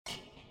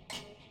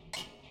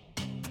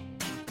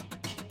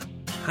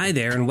Hi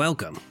there and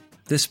welcome.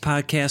 This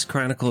podcast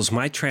chronicles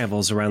my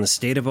travels around the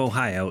state of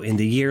Ohio in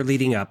the year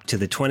leading up to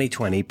the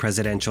 2020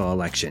 presidential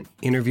election,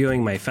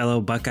 interviewing my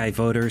fellow Buckeye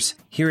voters,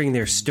 hearing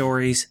their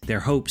stories, their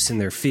hopes and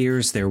their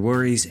fears, their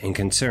worries and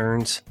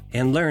concerns,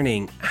 and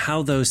learning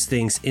how those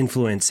things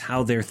influence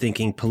how they're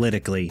thinking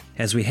politically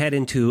as we head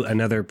into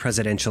another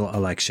presidential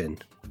election.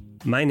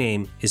 My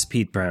name is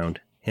Pete Brown,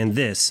 and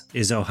this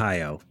is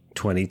Ohio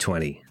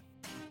 2020.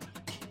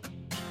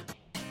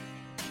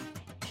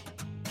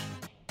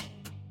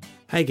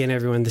 Hi again,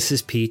 everyone. This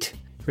is Pete,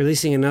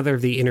 releasing another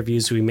of the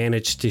interviews we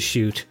managed to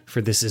shoot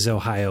for This is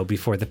Ohio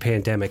before the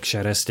pandemic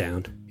shut us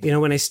down.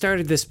 When I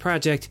started this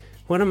project,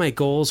 one of my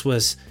goals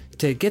was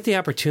to get the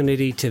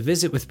opportunity to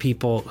visit with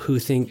people who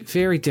think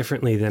very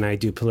differently than I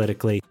do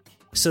politically,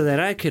 so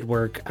that I could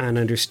work on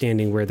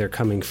understanding where they're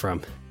coming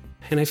from.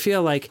 And I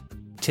feel like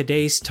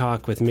today's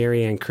talk with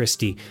Marianne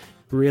Christie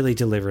really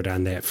delivered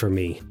on that for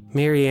me.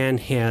 Marianne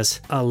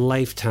has a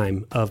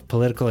lifetime of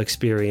political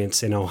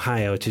experience in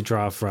Ohio to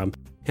draw from,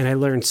 and I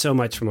learned so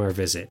much from our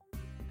visit.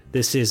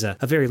 This is a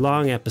very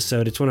long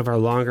episode. It's one of our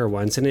longer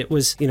ones, and it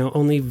was,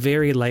 only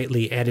very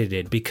lightly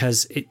edited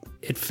because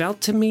it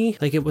felt to me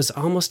like it was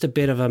almost a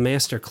bit of a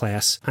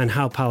masterclass on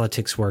how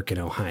politics work in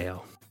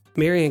Ohio.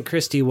 Marianne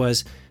Christie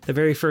was the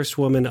very first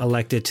woman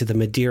elected to the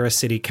Madeira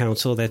City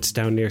Council, that's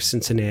down near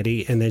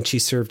Cincinnati, and then she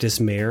served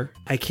as mayor.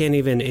 I can't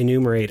even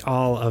enumerate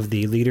all of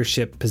the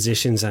leadership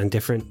positions on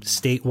different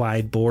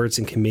statewide boards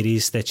and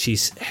committees that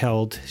she's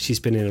held. She's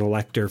been an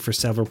elector for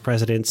several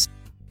presidents.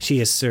 She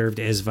has served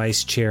as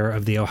vice chair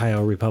of the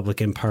Ohio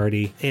Republican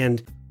Party,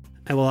 and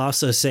I will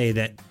also say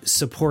that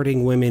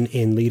supporting women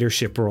in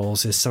leadership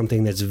roles is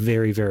something that's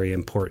very, very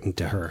important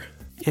to her.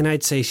 And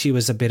I'd say she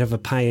was a bit of a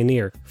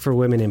pioneer for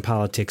women in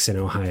politics in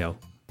Ohio.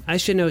 I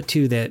should note,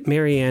 too, that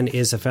Marianne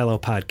is a fellow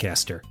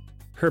podcaster.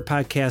 Her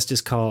podcast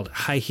is called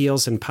High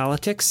Heels in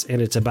Politics,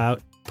 and it's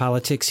about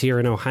politics here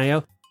in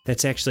Ohio.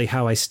 That's actually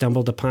how I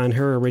stumbled upon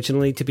her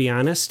originally, to be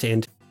honest,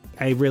 and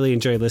I really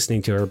enjoy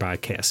listening to her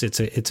podcast.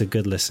 It's a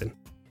good listen.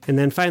 And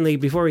then finally,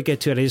 before we get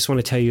to it, I just want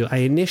to tell you, I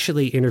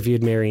initially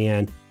interviewed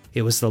Marianne.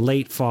 It was the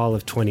late fall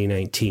of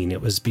 2019.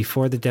 It was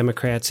before the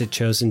Democrats had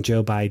chosen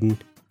Joe Biden.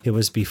 It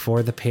was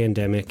before the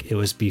pandemic. It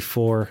was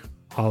before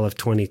all of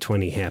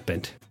 2020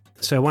 happened.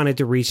 So I wanted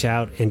to reach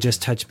out and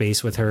just touch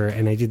base with her,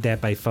 and I did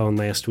that by phone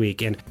last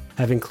week. And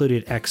I've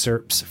included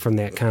excerpts from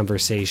that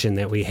conversation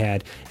that we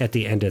had at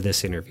the end of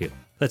this interview.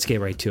 Let's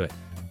get right to it.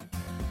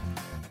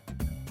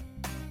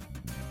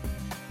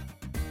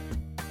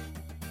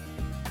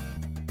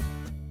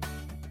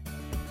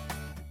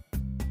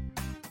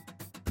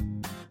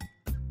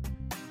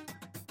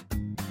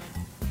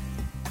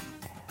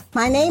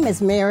 My name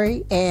is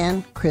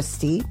Marianne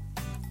Christie,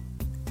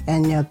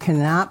 and you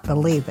cannot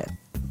believe it.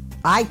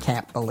 I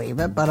can't believe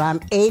it, but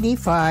I'm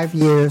 85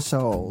 years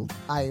old.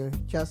 I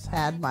just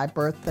had my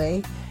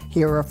birthday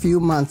here a few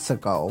months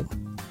ago.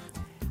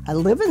 I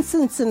live in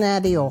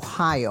Cincinnati,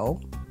 Ohio.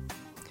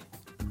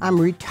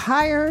 I'm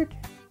retired,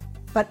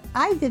 but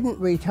I didn't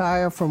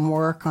retire from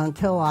work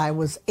until I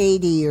was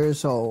 80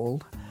 years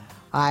old.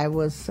 I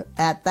was,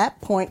 at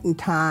that point in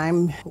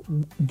time,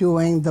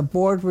 doing the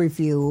board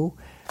review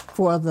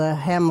for the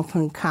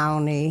Hamilton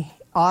County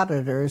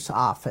Auditor's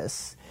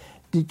Office,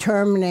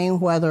 determining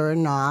whether or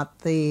not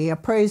the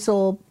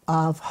appraisal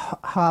of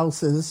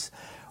houses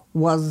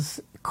was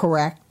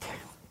correct,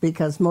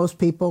 because most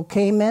people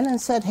came in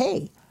and said,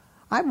 hey,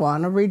 I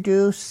want to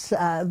reduce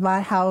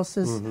my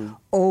houses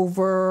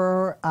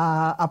over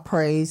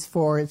appraised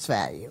for its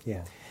value.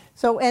 Yeah.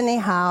 So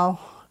anyhow,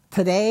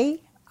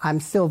 today I'm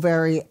still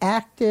very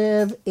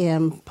active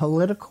in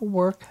political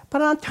work,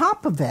 but on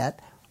top of it,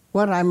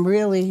 what I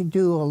really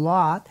do a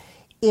lot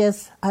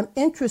is I'm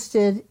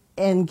interested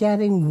in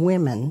getting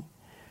women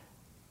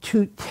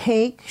to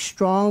take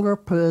stronger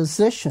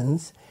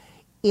positions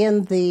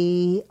in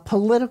the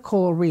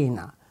political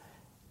arena.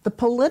 The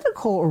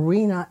political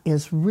arena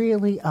is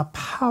really a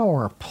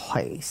power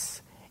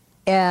place,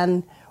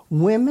 and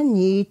women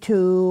need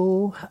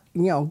to,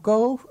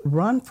 go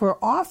run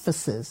for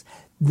offices.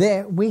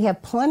 We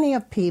have plenty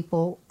of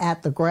people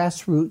at the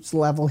grassroots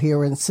level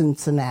here in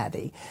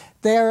Cincinnati.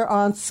 They're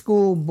on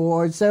school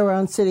boards, they're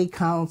on city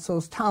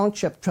councils,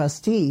 township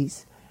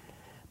trustees.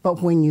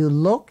 But when you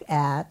look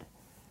at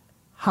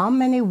how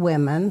many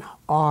women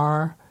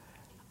are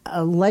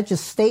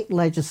state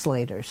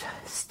legislators,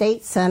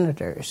 state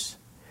senators,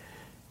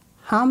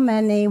 how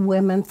many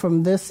women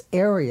from this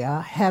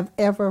area have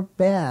ever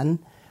been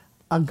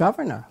a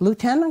governor,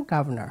 lieutenant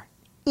governor,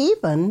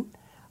 even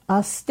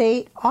a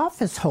state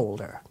office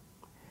holder?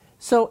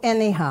 So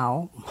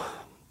anyhow,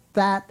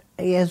 that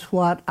is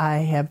what I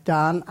have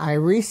done. I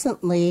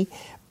recently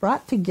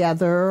brought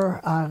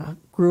together a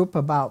group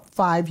about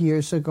 5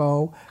 years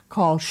ago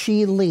called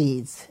She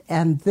Leads,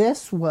 and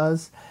this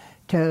was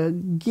to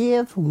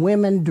give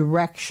women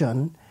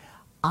direction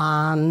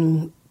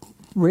on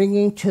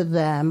bringing to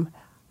them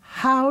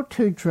how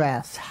to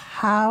dress,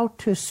 how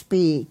to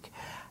speak,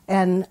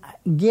 and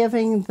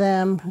giving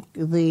them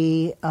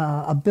the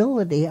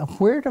ability of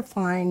where to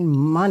find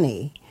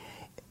money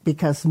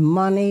because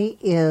money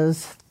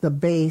is the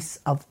base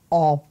of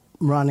all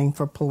running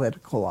for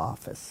political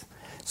office.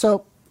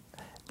 So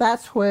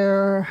that's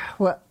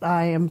what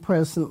I am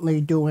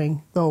presently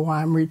doing, though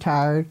I'm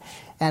retired.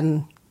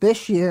 And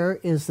this year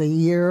is the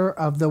year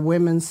of the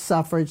women's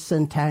suffrage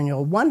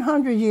centennial.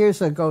 100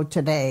 years ago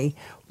today,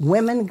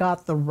 women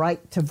got the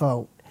right to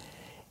vote.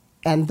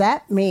 And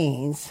that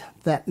means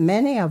that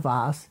many of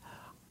us,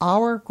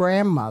 our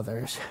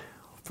grandmothers,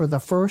 for the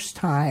first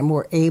time,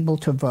 were able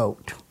to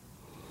vote.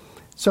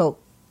 So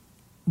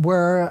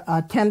we're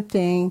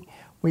attempting,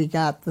 we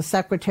got the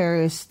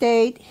Secretary of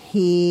State,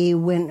 he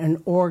went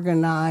and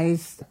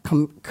organized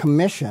a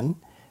commission.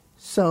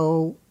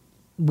 So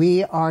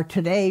we are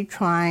today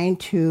trying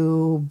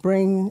to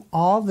bring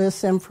all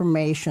this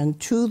information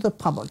to the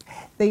public.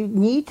 They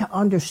need to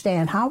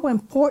understand how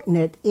important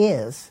it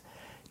is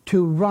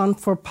to run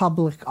for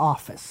public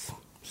office.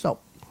 So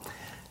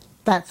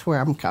that's where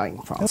I'm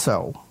coming from.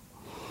 So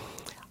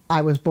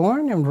I was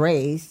born and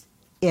raised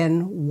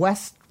in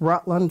West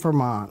Rutland,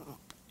 Vermont,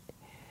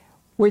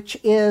 which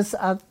is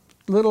a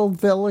little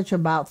village,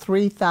 about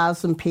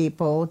 3,000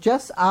 people,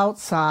 just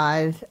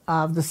outside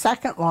of the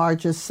second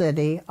largest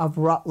city of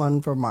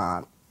Rutland,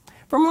 Vermont.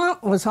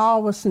 Vermont was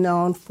always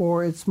known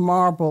for its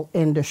marble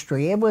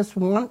industry. It was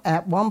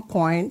at one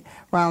point,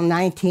 around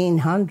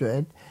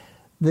 1900,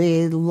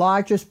 the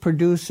largest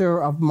producer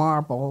of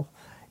marble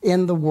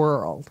in the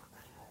world.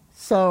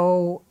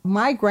 So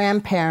my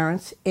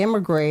grandparents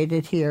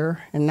immigrated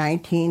here in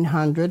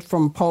 1900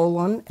 from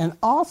Poland and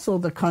also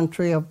the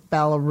country of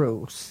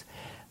Belarus.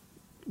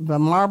 The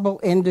marble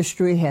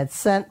industry had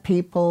sent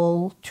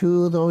people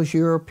to those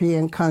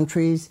European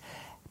countries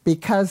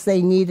because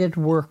they needed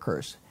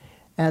workers.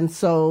 And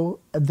so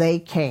they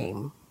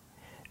came.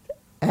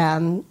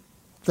 And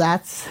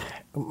that's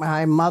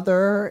my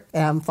mother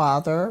and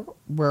father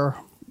were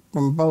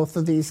from both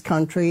of these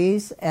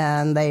countries,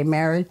 and they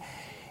married.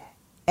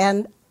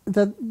 And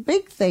the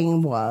big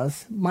thing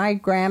was my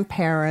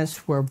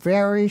grandparents were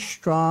very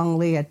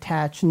strongly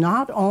attached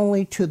not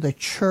only to the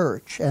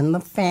church and the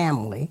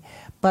family,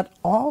 but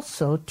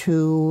also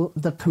to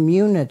the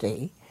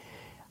community.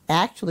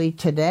 Actually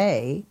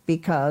today,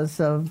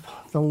 because of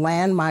the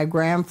land my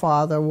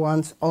grandfather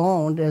once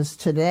owned, is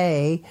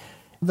today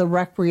the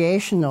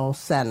recreational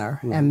center.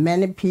 And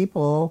many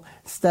people,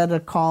 instead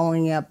of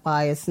calling it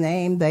by its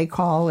name, they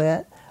call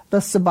it the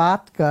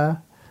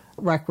Sabatka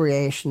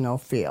recreational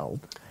field.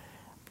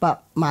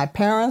 But my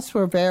parents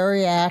were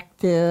very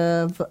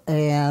active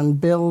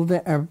and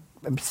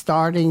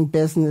starting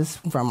business,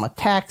 from a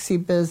taxi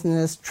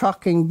business,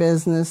 trucking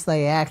business.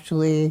 They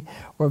actually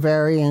were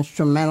very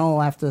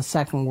instrumental after the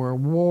Second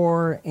World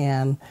War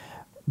in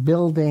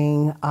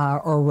building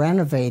or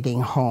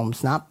renovating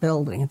homes, not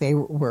building. They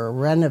were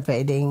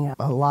renovating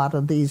a lot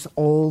of these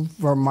old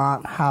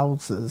Vermont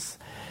houses.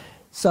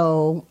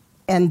 So,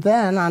 and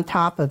then on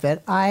top of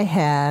it, I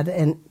had,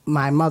 and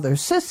my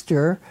mother's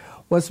sister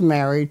was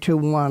married to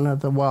one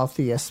of the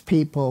wealthiest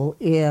people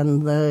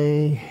in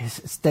the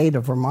state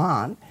of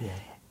Vermont. Yeah.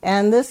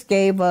 And this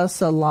gave us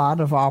a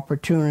lot of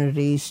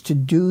opportunities to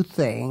do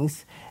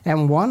things.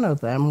 And one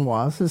of them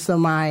was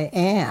my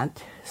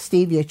aunt,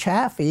 Stevia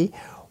Chaffee,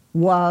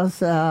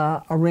 was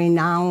a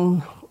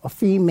renowned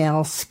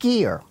female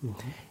skier,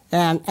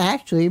 and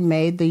actually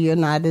made the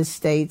United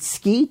States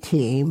ski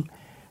team.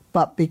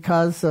 But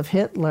because of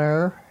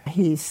Hitler,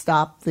 he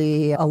stopped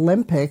the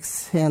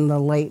Olympics in the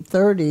late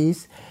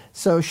 30s,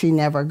 so she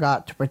never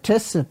got to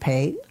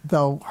participate,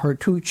 though her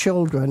two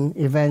children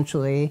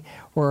eventually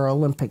were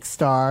Olympic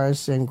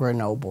stars in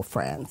Grenoble,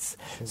 France.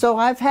 So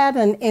I've had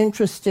an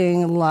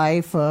interesting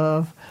life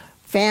of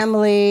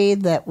family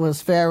that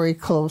was very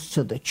close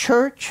to the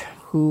church,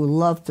 who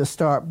loved to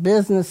start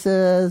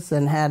businesses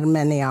and had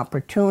many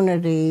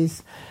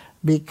opportunities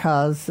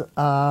because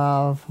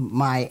of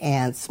my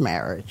aunt's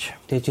marriage.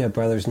 Did you have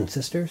brothers and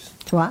sisters?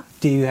 What?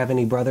 Do you have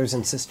any brothers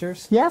and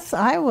sisters? Yes,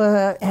 I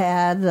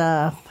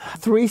had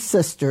 3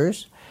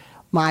 sisters.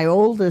 My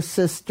oldest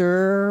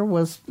sister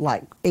was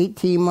like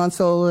 18 months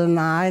older than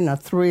I,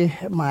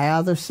 and my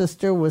other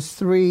sister was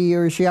 3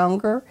 years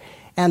younger.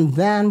 And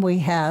then we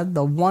had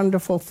the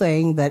wonderful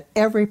thing that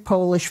every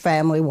Polish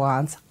family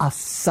wants, a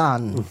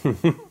son.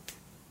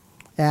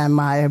 And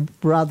my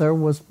brother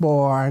was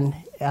born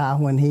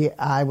when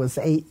I was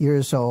 8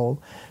 years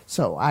old.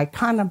 So I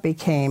kind of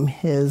became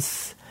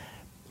his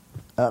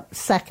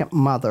second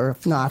mother,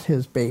 if not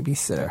his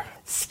babysitter.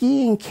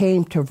 Skiing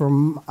came to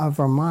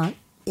Vermont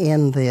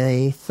in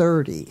the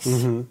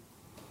 30s.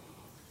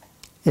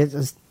 It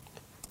was,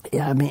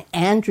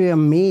 Andrea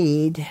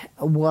Mead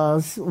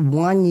was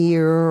 1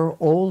 year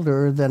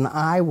older than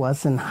I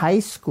was in high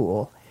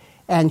school,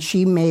 and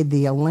she made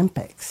the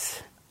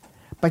Olympics.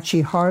 But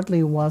she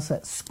hardly was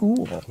at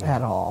school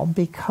at all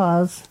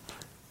because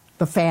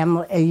the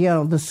family,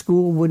 the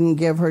school wouldn't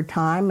give her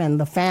time, and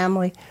the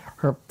family,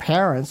 her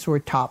parents were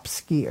top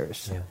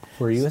skiers. Yeah.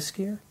 Were you a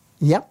skier?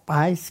 Yep,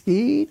 I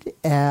skied,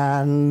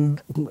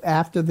 and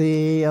after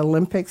the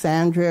Olympics,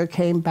 Andrea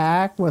came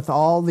back with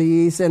all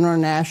these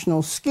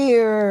international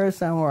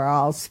skiers, and we're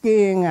all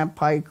skiing at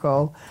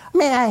Pico. I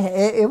mean,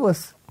 it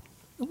was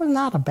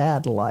not a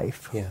bad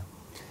life. Yeah.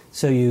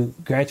 So you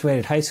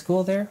graduated high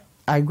school there?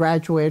 I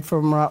graduated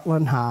from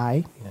Rutland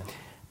High,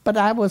 but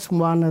I was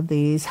one of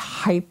these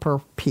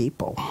hyper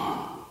people.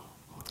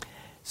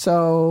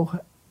 So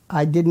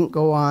I didn't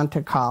go on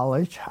to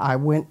college. I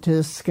went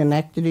to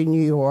Schenectady,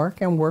 New York,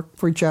 and worked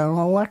for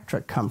General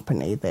Electric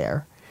Company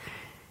there.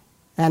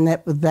 And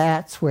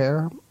that's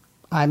where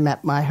I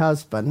met my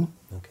husband.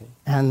 Okay.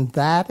 And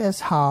that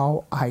is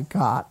how I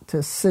got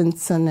to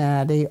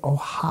Cincinnati,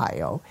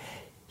 Ohio.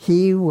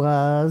 He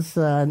was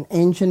an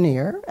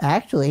engineer.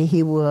 Actually,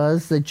 he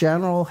was the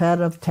general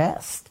head of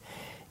test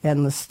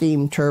in the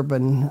steam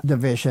turbine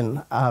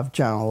division of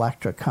General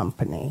Electric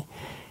Company.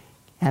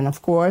 And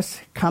of course,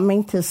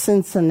 coming to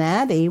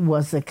Cincinnati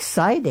was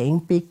exciting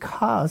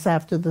because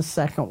after the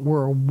Second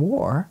World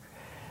War,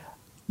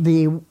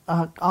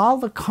 all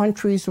the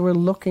countries were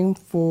looking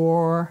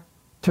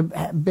to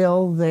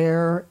build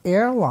their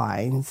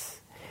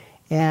airlines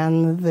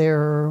and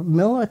their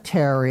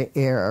military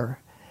air.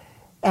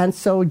 And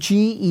so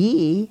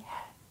GE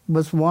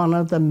was one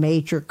of the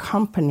major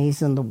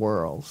companies in the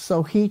world.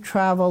 So he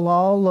traveled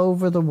all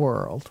over the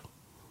world.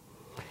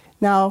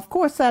 Now, of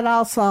course, that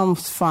all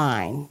sounds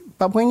fine.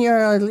 But when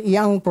you're a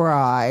young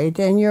bride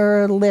and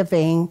you're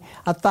living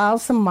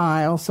 1,000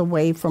 miles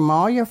away from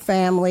all your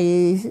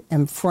family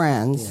and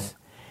friends,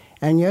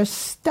 and you're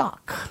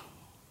stuck,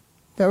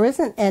 there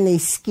isn't any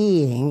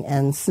skiing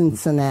in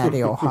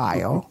Cincinnati,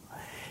 Ohio.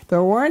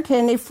 There weren't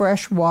any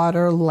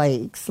freshwater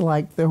lakes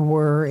like there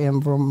were in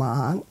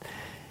Vermont.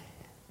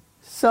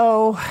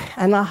 So,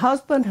 and a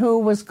husband who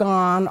was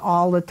gone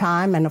all the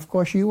time, and of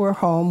course you were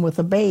home with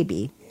a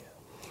baby.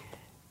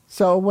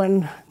 So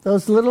when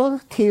those little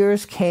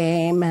tears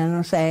came and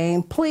were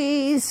saying,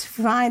 please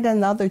find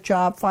another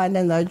job, find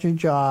another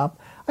job.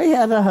 I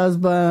had a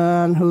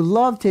husband who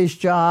loved his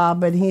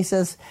job, and he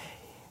says,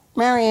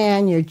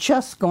 Marianne, you're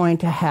just going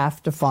to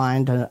have to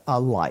find a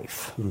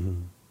life.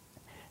 Mm-hmm.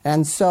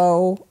 And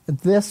so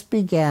this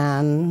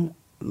began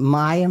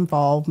my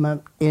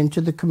involvement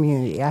into the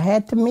community. I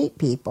had to meet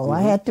people.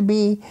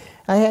 Mm-hmm.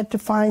 I had to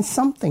find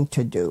something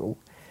to do.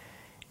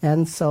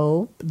 And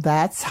so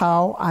that's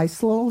how I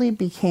slowly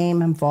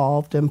became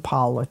involved in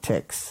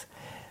politics.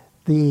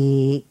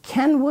 The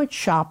Kenwood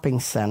Shopping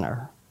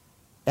Center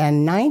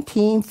in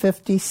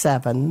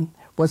 1957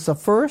 was the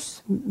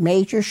first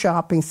major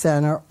shopping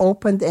center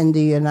opened in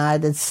the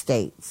United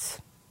States.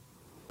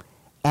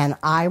 And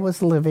I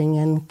was living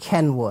in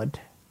Kenwood.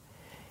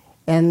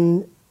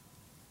 And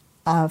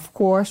of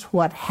course,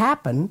 what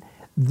happened,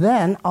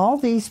 then all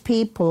these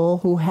people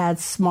who had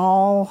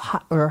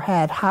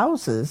had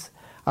houses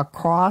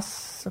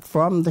across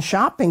from the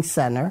shopping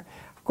center,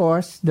 of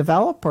course,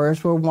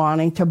 developers were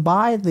wanting to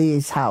buy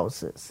these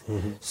houses.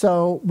 Mm-hmm.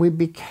 So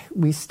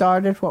we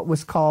started what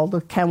was called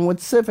the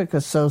Kenwood Civic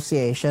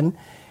Association,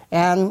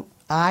 and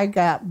I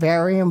got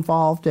very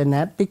involved in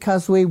it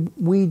because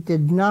we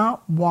did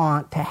not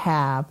want to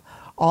have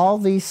all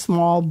these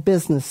small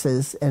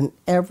businesses in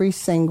every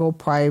single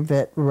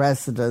private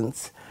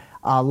residence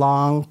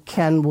along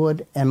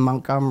Kenwood and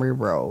Montgomery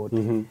Road.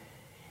 Mm-hmm.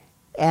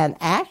 And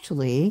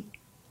actually,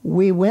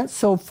 we went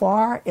so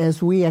far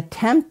as we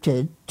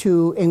attempted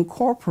to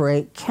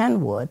incorporate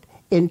Kenwood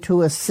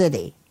into a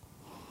city.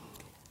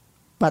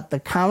 But the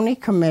county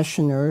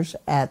commissioners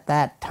at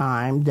that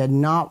time did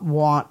not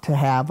want to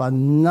have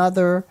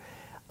another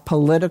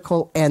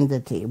political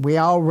entity. We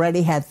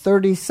already had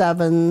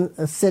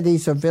 37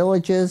 cities or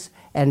villages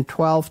and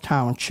 12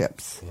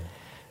 townships. Yeah.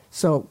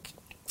 So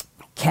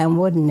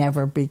Kenwood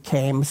never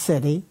became a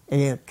city,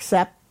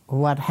 except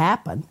what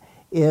happened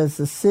is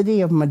the city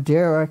of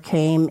Madera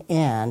came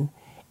in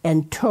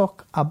and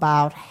took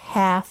about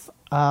half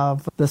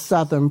of the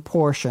southern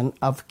portion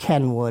of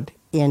Kenwood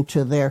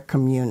into their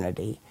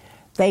community.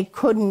 They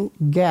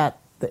couldn't get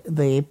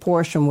the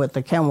portion with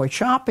the Kenwood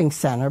Shopping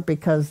Center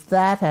because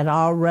that had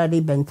already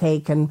been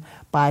taken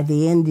by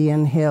the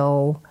Indian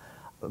Hill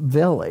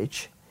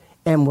Village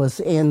and was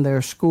in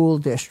their school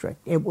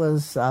district. It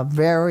was a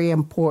very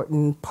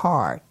important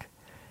part.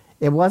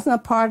 It wasn't a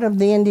part of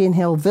the Indian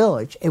Hill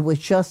Village. It was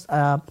just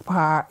a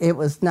part. It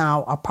was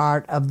now a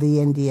part of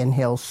the Indian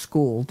Hill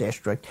School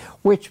District,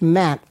 which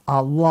meant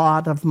a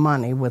lot of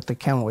money with the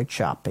Kenwood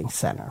Shopping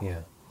Center.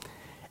 Yeah.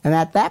 And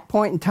at that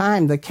point in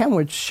time, the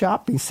Kenwood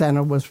Shopping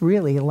Center was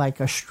really like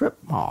a strip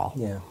mall.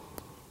 Yeah.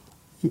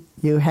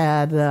 You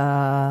had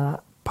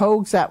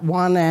Pogues at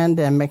one end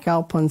and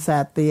McAlpin's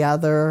at the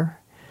other,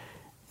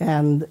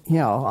 and, you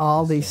know,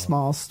 all these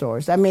small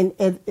stores. I mean,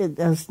 it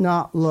does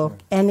not look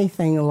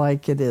anything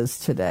like it is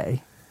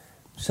today.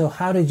 So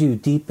how did you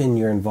deepen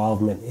your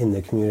involvement in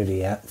the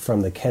community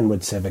from the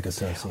Kenwood Civic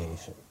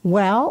Association?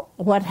 Well,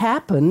 what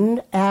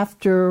happened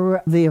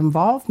after the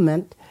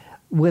involvement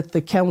with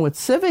the Kenwood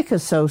Civic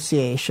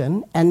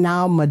Association, and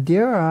now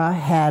Madera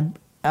had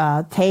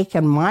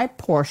taken my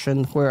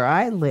portion where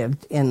I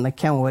lived in the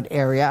Kenwood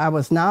area. I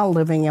was now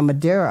living in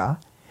Madeira.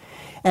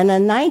 And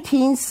in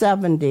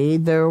 1970,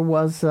 there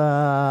was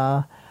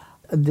the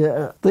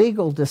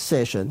legal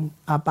decision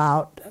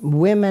about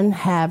women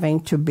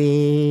having to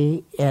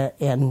be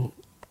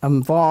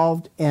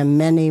involved in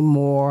many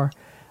more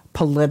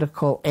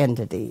political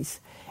entities.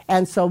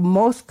 And so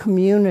most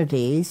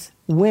communities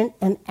went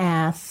and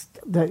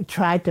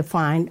tried to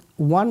find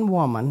one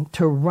woman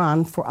to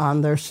run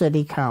on their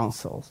city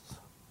councils.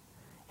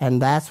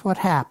 And that's what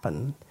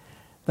happened.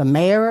 The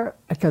mayor,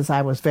 because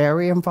I was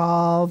very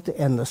involved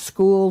in the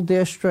school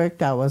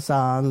district, I was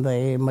on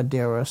the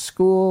Madeira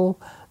School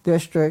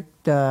District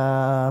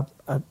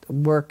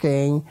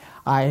working.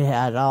 I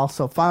had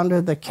also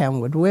founded the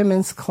Kenwood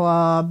Women's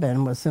Club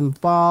and was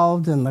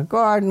involved in the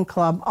Garden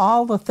Club,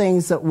 all the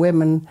things that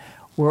women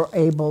were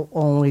able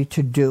only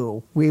to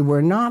do. We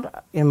were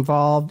not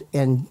involved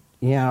in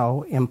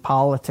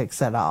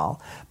politics at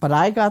all. But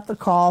I got the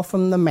call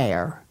from the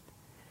mayor,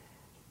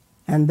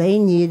 and they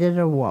needed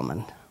a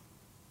woman.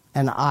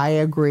 And I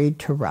agreed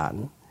to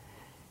run.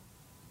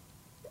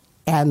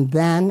 And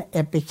then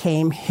it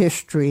became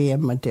history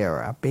in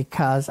Madeira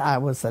because I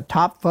was the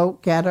top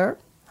vote getter.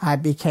 I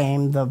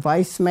became the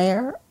vice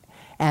mayor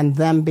and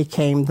then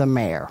became the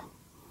mayor.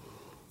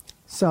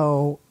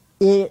 So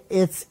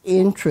it's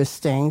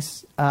interesting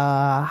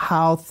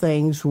how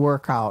things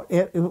work out.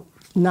 It's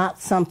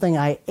not something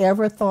I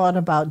ever thought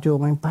about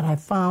doing, but I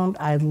found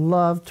I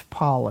loved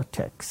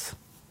politics.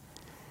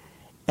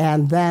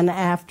 And then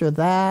after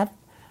that,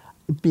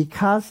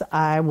 because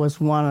I was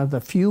one of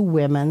the few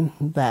women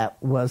that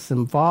was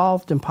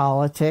involved in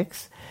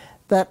politics,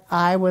 that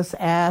I was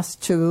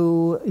asked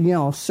to,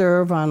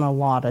 serve on a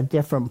lot of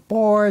different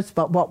boards.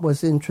 But what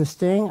was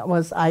interesting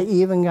was I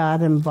even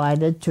got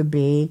invited to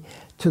be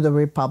to the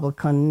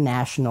Republican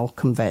National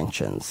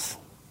Conventions.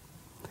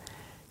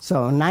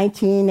 So in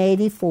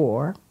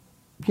 1984,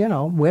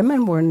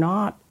 women were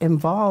not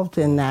involved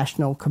in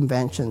national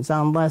conventions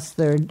unless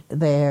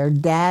their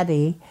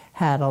daddy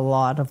had a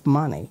lot of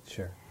money.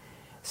 Sure.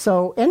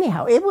 So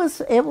anyhow, it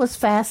was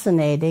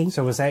fascinating.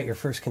 So was that your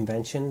first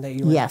convention that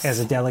you went? Yes. As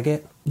a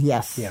delegate?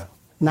 Yes. Yeah.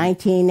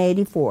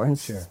 1984. And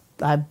sure.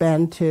 I've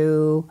been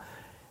to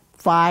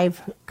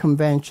 5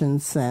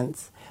 conventions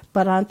since.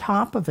 But on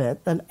top of it,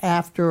 and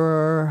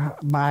after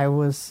I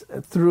was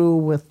through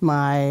with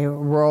my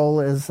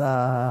role as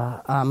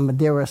on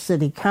Madeira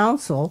City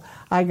Council,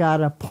 I got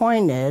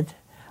appointed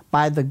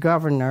by the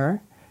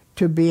governor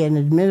to be an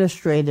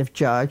administrative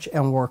judge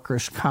and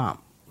workers'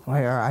 comp,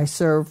 where I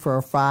served for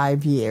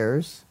 5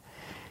 years,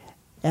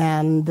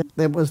 and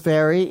it was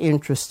very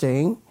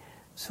interesting.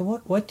 So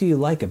what do you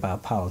like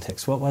about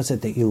politics? What was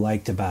it that you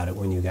liked about it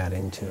when you got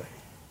into it?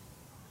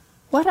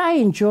 What I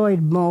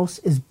enjoyed most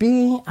is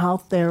being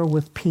out there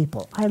with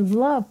people. I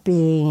love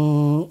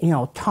being,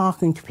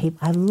 talking to people.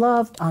 I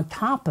loved, on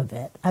top of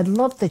it, I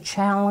loved the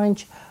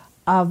challenge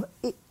of,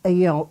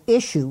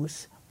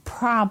 issues,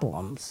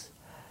 problems.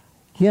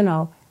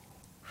 What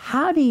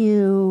do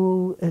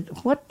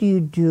you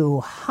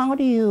do? How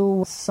do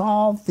you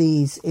solve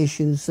these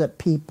issues that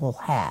people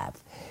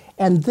have?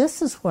 And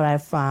this is what I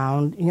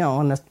found, in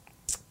a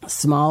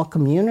small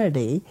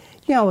community.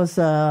 As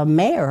a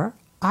mayor,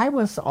 I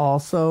was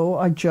also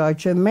a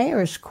judge in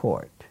mayor's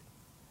court.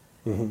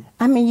 Mm-hmm.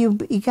 I mean,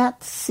 you got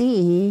to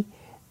see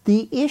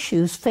the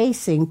issues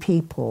facing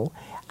people.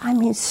 I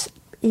mean,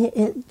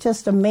 it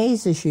just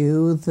amazes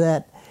you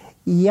that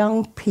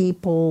young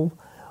people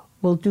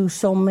will do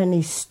so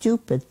many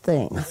stupid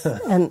things.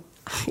 And,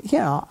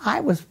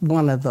 I was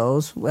one of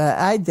those.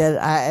 I'd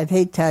hate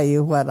to tell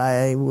you what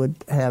I would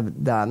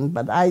have done,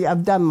 but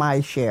I've done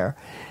my share.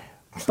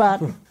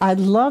 But I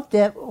loved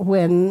it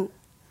when,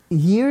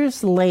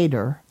 years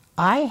later,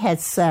 I had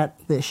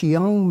sent this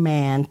young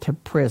man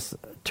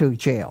to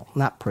jail,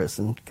 not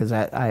prison, because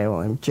I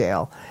owe him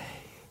jail.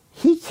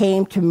 He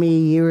came to me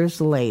years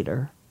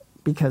later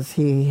because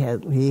he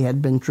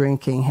had been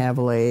drinking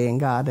heavily and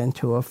got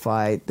into a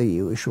fight, the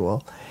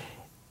usual.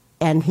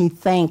 And he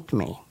thanked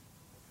me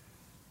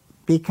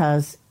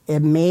because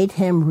it made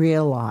him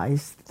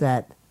realize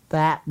that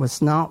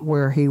was not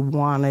where he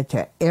wanted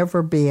to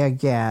ever be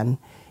again,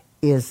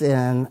 is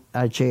in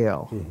a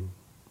jail. Mm-hmm.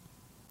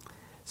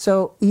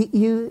 So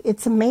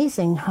it's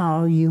amazing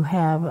how you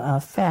have an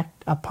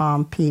effect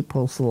upon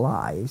people's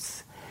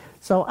lives.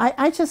 So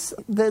I just,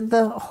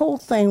 the whole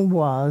thing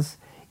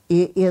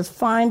is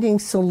finding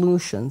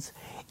solutions.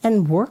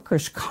 And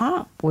workers'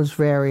 comp was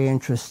very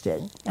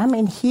interesting. I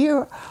mean,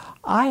 here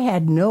I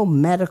had no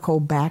medical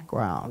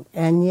background,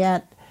 and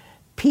yet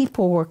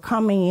people were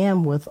coming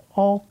in with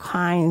all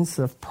kinds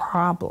of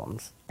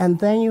problems. And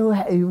then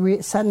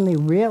you suddenly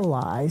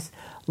realize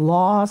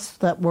laws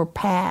that were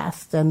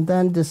passed and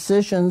then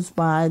decisions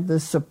by the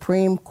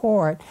Supreme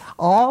Court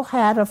all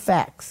had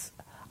effects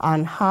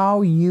on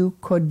how you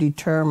could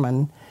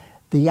determine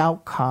the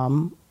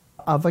outcome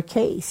of a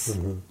case.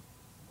 Mm-hmm.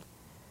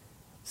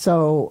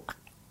 So,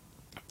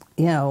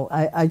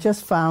 I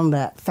just found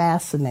that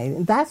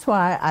fascinating. That's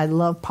why I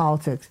love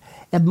politics.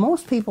 And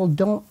most people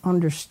don't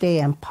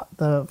understand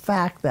the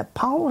fact that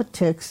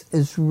politics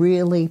is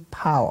really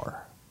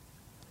power.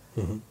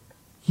 Mm-hmm.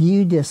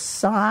 You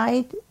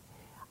decide.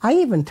 I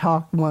even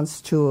talked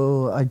once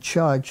to a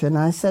judge, and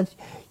I said,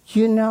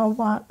 you know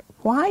what?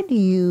 Why do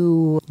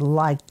you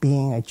like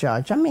being a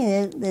judge? I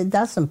mean, it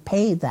doesn't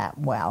pay that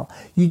well.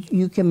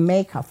 You can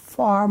make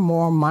far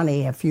more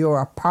money if you're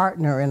a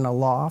partner in a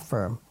law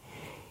firm.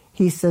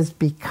 He says,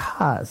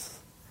 because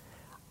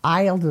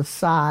I'll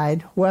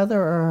decide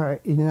whether or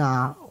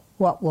not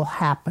what will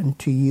happen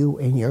to you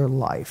in your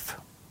life.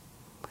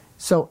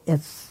 So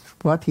it's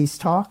what he's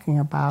talking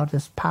about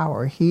is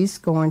power. He's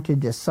going to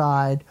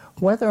decide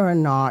whether or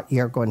not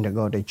you're going to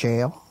go to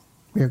jail,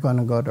 you're going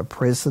to go to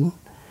prison,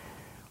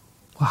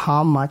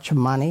 how much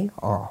money,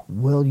 or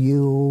will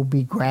you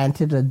be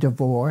granted a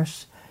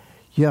divorce?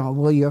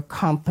 Will your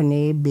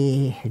company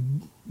be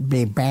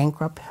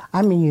bankrupt?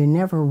 I mean, you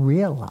never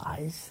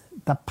realize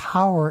the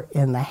power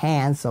in the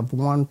hands of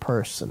one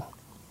person.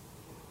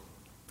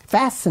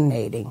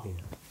 Fascinating.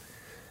 Yeah.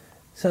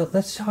 So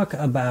let's talk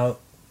about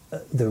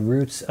the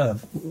roots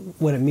of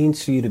what it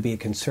means for you to be a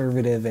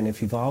conservative, and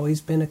if you've always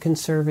been a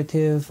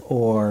conservative,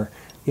 or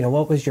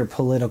what was your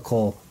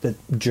political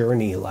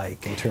journey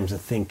like in terms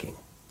of thinking?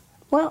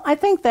 Well, I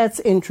think that's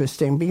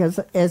interesting because,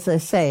 as I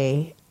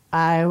say,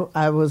 I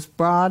was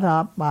brought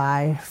up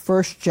by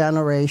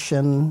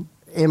first-generation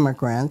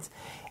immigrants,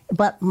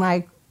 but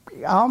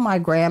all my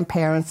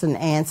grandparents and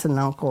aunts and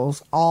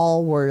uncles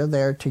all were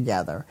there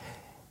together.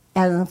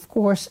 And, of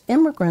course,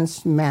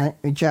 immigrants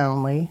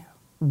generally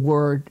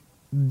were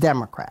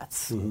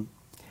Democrats. Mm-hmm.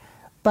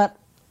 But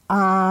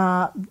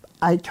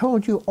I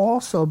told you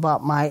also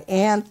about my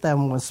aunt that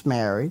was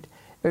married,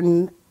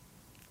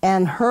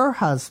 and her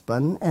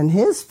husband and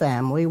his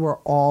family were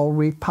all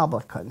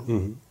Republican.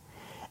 Mm-hmm.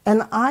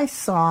 And I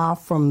saw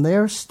from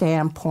their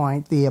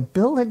standpoint the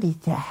ability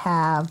to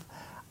have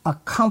a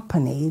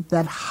company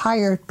that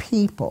hired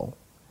people,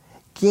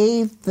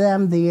 gave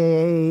them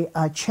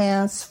a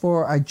chance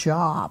for a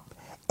job.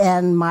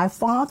 And my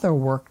father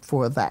worked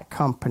for that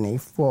company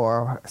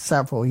for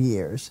several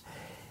years.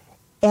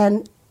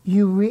 And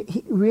you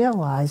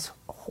realize,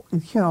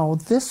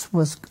 this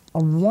was a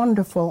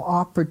wonderful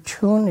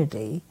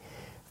opportunity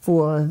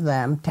for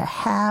them to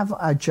have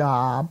a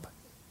job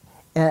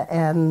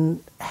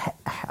and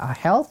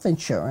health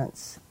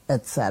insurance,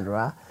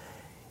 etc.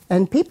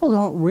 And people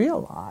don't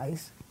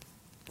realize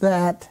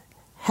that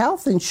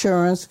health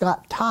insurance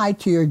got tied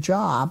to your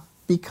job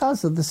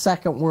because of the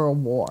Second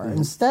World War. Mm-hmm.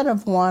 Instead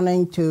of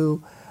wanting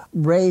to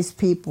raise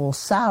people's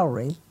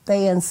salary,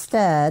 they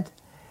instead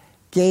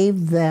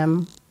gave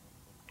them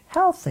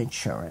health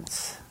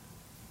insurance.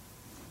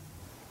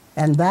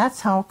 And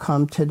that's how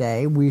come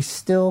today we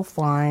still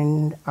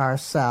find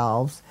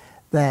ourselves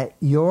that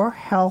your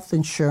health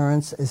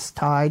insurance is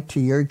tied to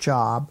your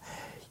job.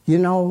 You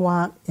know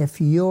what? If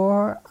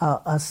you're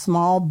a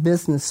small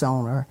business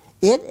owner,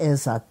 it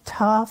is a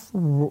tough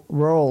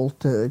role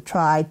to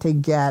try to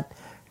get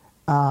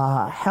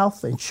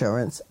health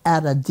insurance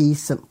at a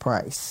decent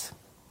price.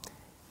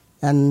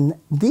 And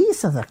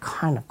these are the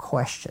kind of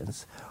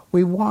questions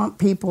we want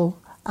people.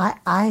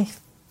 I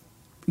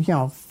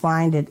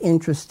find it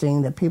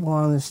interesting that people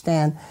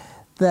understand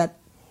that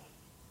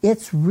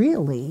it's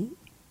really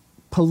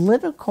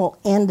political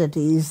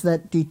entities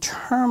that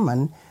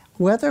determine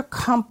whether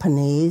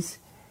companies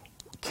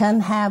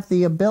can have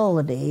the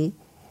ability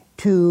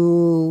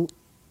to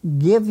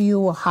give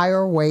you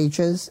higher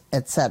wages,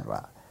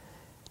 etc.,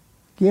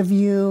 give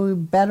you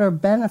better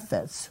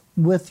benefits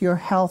with your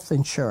health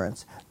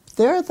insurance.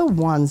 They're the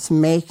ones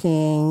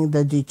making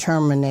the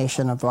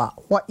determination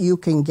about what you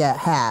can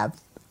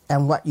have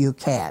and what you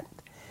can't.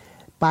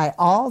 By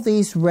all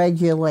these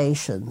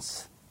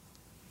regulations,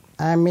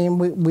 I mean,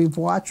 we've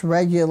watched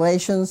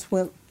regulations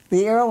with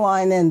the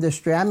airline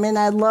industry. I mean,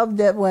 I loved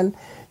it when,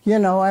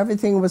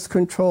 everything was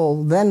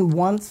controlled. Then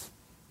once,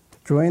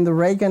 during the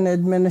Reagan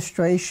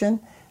administration,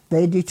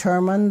 they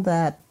determined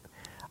that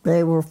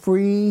they were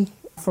free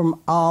from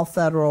all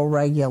federal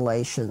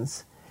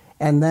regulations.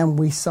 And then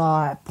we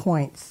saw at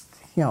points,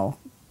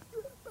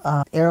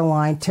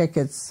 airline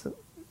tickets,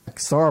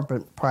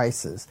 exorbitant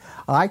prices.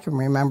 I can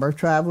remember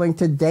traveling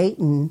to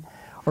Dayton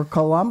or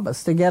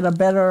Columbus to get a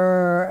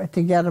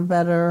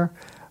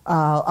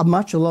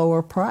much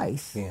lower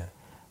price. Yeah.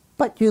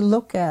 But you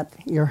look at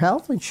your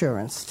health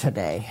insurance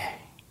today.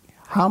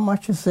 How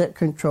much is it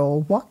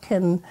controlled? What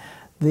can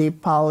the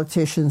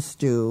politicians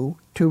do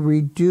to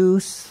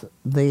reduce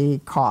the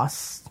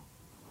costs?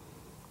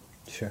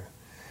 Sure.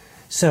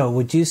 So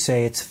would you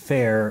say it's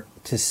fair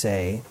to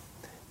say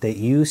that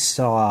you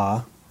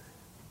saw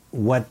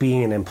what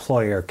being an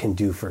employer can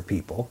do for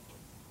people,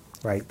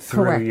 right,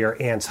 through Correct.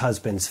 your aunt's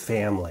husband's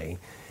family?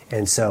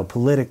 And so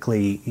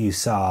politically you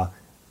saw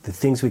the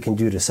things we can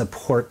do to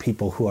support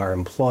people who are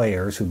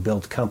employers, who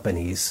build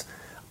companies,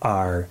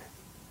 are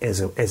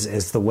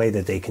as the way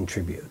that they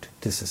contribute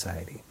to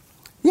society.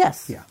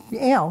 Yes.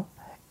 Yeah.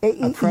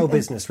 a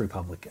pro-business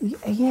Republican.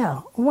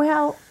 Yeah.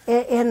 Well,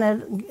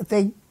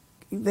 they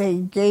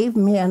gave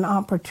me an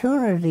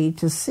opportunity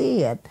to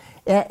see it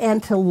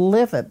and to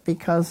live it,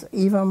 because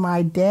even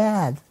my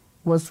dad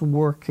was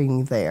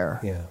working there.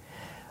 Yeah.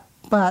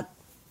 But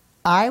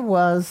I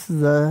was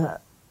the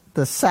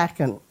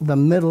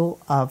middle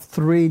of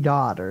three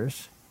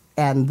daughters,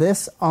 and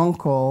this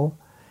uncle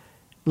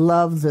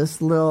loved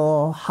this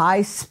little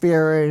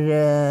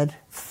high-spirited,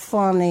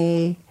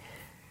 funny,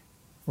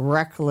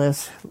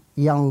 reckless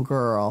young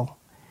girl.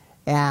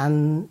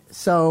 And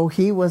so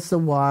he was the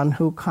one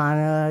who kind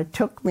of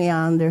took me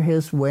under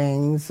his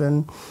wings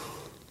and,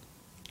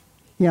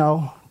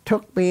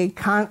 took me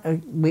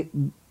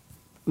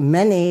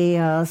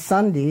many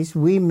Sundays.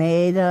 We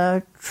made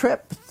a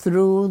trip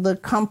through the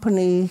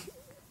company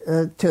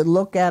to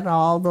look at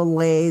all the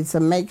lathes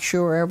and make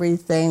sure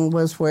everything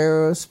was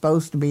where it was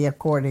supposed to be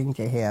according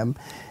to him,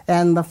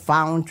 and the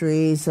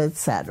foundries,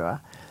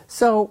 etc.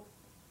 So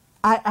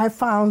I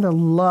found a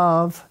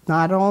love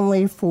not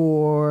only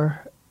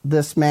for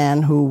this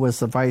man who was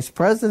the vice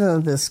president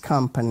of this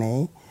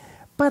company,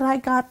 but I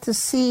got to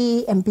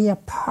see and be a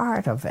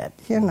part of it.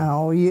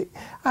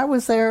 I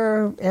was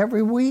there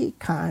every week,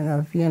 kind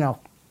of,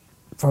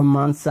 for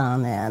months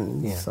on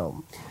end. Yeah.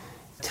 So,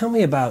 tell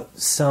me about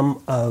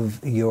some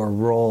of your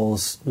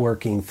roles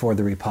working for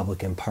the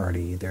Republican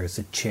Party. There's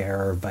a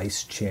chair or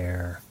vice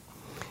chair.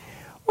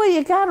 Well,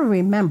 you got to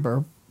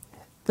remember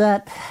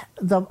that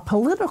the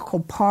political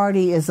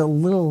party is a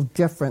little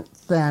different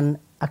than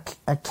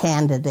a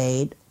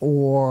candidate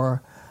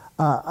or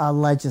a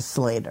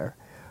legislator.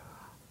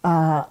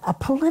 A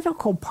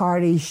political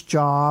party's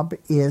job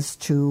is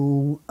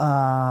to,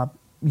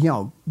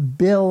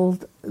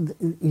 build,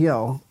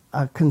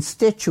 a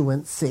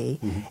constituency,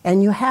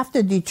 and you have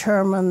to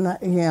determine,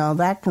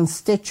 that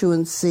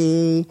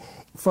constituency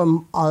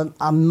from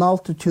a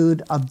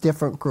multitude of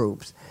different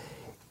groups.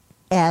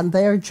 And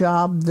their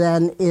job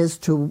then is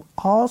to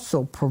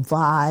also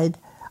provide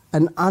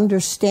an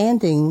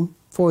understanding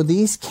for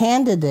these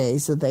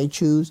candidates that they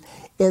choose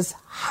is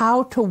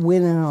how to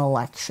win an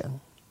election.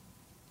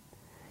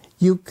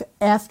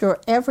 After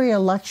every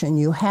election,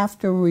 you have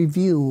to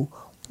review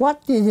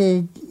what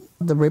did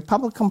the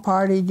Republican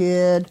Party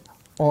did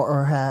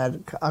or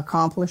had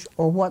accomplished,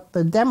 or what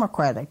the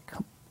Democratic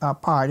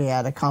Party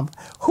had accomplished.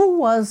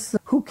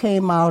 Who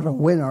came out a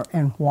winner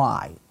and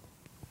why?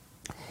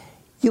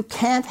 You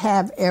can't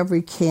have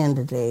every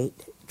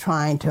candidate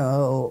trying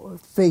to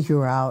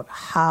figure out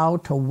how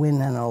to win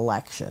an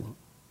election.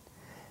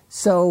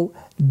 So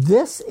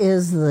this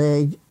is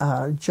the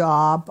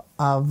job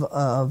of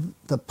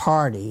the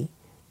party,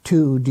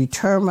 to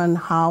determine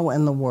how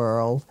in the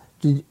world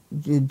to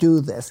do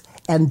this,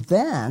 and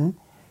then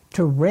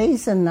to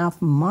raise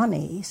enough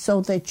money so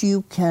that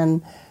you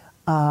can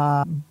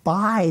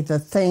buy the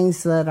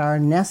things that are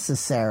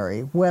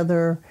necessary.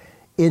 Whether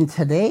in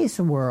today's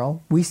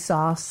world, we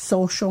saw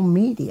social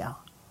media.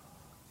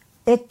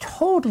 It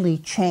totally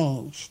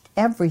changed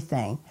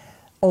everything.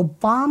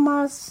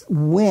 Obama's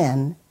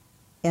win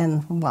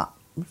in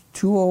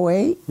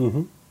 2008?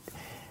 Mm-hmm.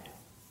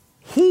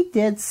 He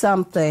did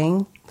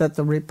something that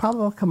the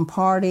Republican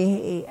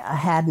Party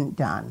hadn't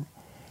done.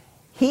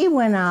 He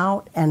went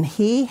out and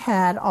he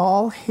had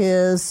all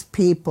his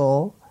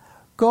people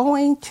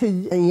going to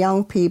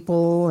young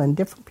people and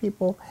different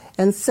people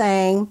and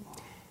saying,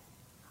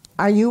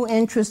 "Are you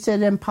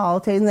interested in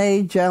politics?" And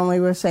they generally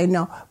would say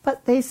no.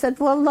 But they said,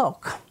 well,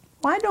 look,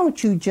 why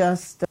don't you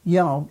just,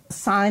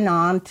 sign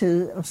on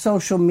to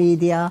social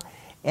media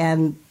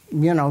and,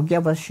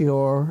 give us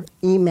your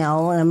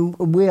email and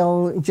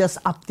we'll just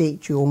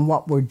update you on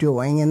what we're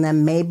doing, and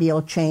then maybe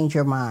you'll change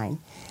your mind.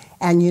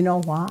 And you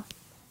know what?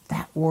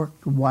 That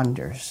worked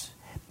wonders,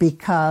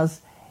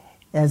 because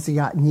as it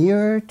got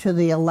nearer to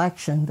the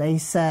election, they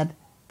said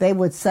they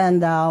would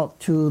send out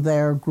to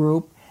their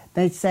group,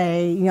 they'd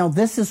say,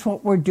 this is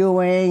what we're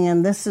doing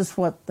and this is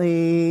what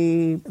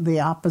the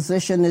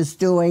opposition is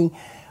doing.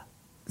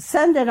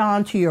 Send it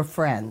on to your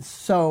friends.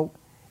 So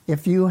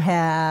if you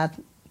had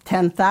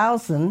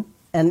 10,000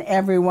 and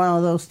every one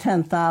of those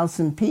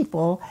 10,000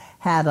 people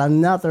had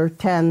another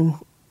 10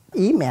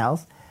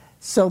 emails,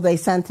 so they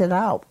sent it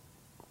out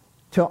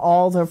to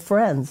all their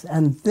friends.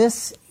 And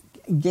this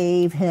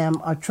gave him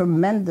a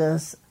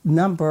tremendous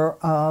number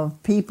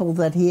of people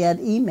that he had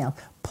emailed.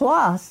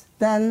 Plus,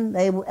 then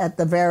at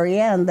the very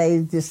end, they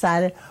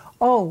decided,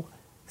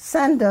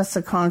 send us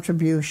a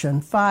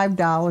contribution,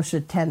 $5 or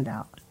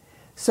 $10.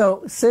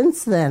 So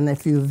since then,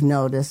 if you've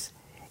noticed,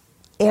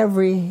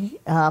 every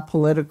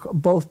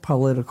both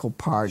political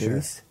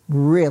parties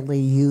really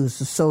use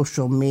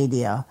social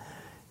media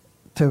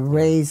to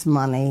raise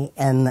money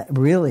and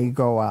really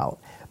go out.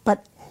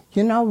 But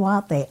you know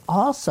what? They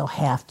also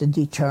have to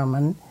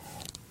determine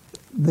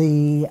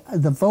the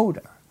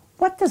voter.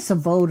 What does the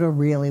voter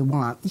really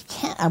want? You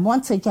can't.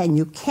 Once again,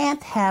 you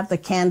can't have the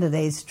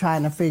candidates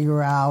trying to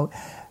figure out,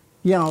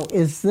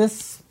 is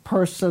this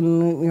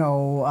person,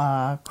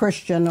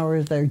 Christian, or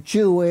is they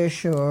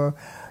Jewish, or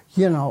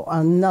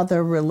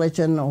another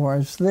religion, or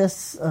is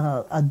this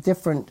a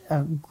different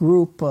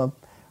group of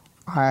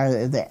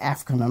Are they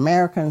African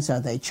Americans? Are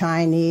they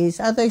Chinese?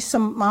 Are they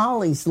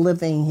Somalis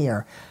living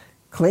here?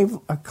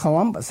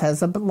 Columbus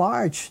has a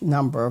large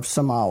number of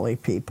Somali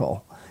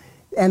people,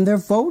 and they're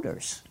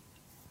voters.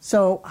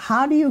 So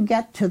how do you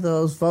get to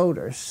those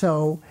voters?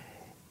 So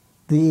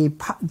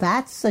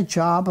that's the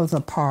job of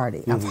the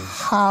party, of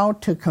how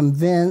to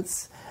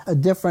convince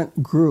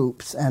different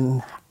groups.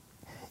 And,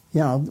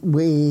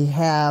 we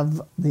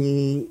have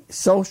the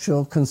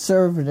social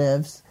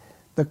conservatives.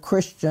 The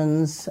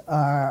Christians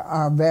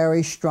are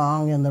very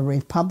strong in the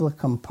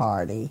Republican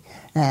Party,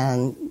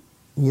 and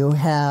you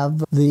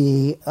have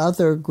the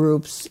other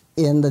groups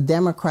in the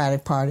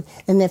Democratic Party.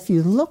 And if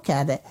you look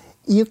at it,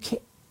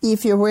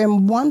 if you're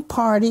in one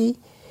party,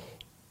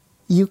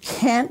 you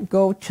can't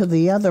go to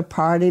the other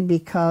party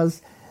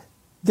because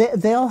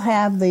they'll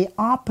have the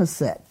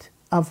opposite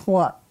of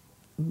what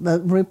the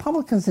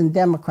Republicans and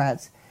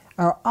Democrats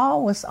are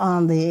always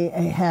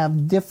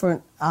have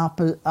different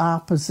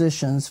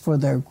oppositions for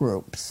their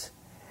groups.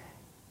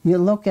 You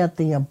look at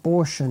the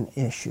abortion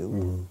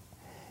issue.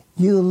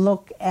 You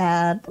look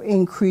at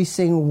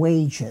increasing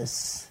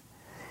wages.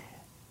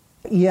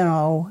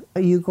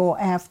 You go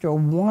after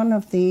one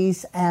of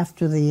these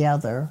after the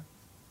other,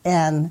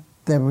 and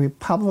the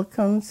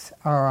Republicans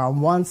are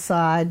on one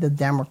side, the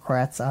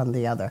Democrats on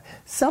the other.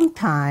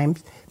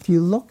 Sometimes, if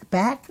you look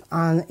back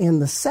in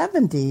the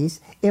 70s,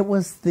 it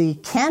was the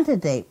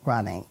candidate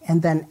running,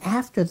 and then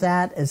after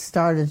that, it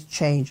started to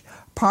change.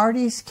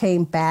 Parties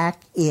came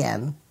back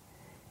in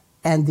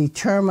and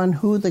determined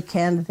who the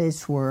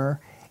candidates were,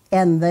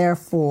 and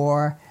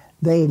therefore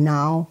they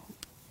now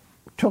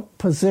took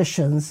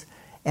positions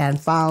and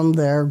found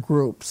their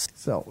groups.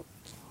 So,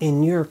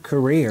 in your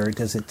career,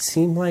 does it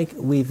seem like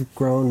we've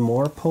grown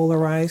more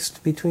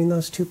polarized between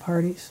those two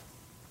parties?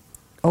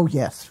 Oh,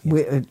 yes,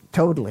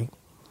 totally.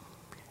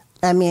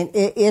 I mean,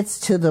 it's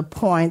to the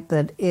point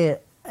that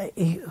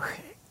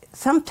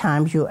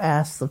sometimes you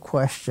ask the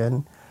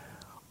question,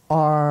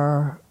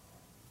 the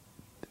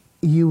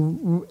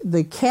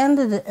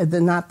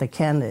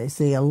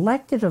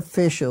elected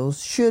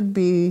officials should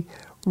be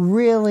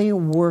really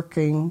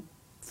working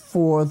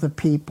for the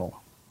people.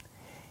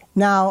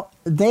 Now,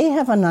 they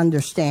have an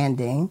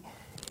understanding,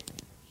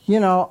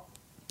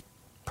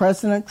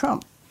 President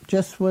Trump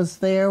just was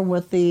there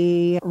with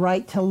the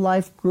Right to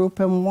Life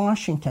group in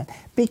Washington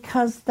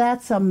because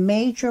that's a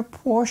major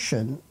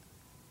portion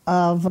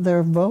of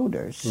their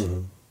voters.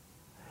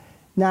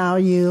 Now,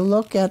 you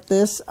look at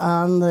this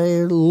on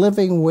the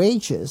living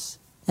wages,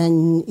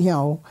 and,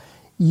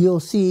 you'll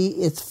see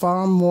it's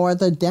far more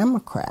the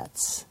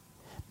Democrats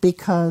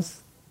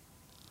because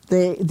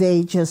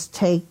they just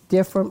take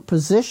different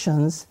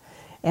positions,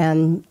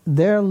 and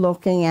they're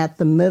looking at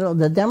the middle.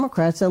 The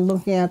Democrats are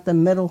looking at the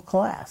middle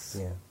class.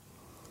 Yeah.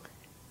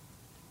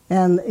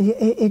 And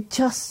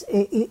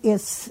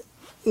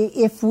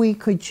if we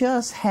could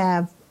just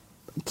have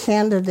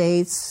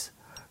candidates,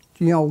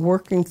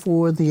 working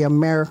for the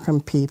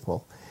American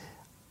people,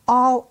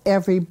 all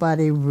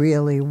everybody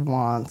really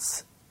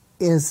wants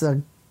is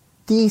a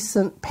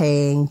decent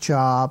paying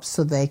job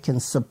so they can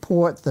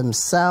support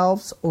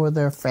themselves or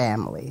their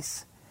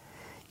families.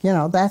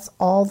 That's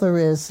all there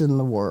is in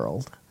the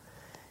world.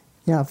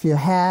 If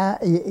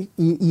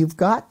you've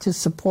got to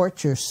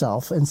support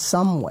yourself in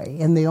some way,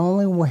 and the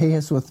only way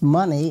is with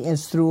money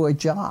is through a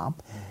job.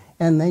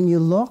 And then you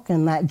look,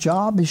 and that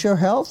job is your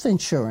health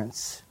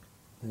insurance.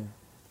 Yeah.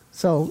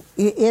 So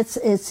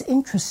it's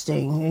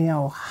interesting,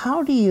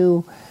 how do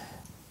you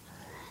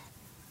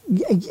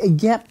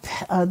get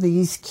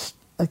these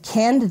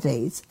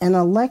candidates and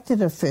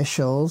elected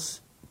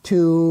officials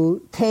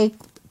to take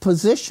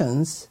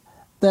positions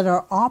that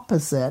are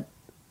opposite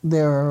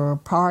their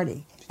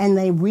party? And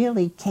they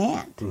really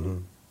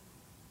can't.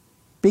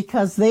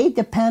 Because they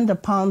depend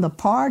upon the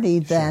party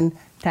then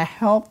to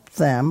help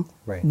them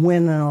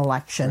win an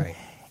election. Right.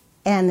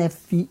 And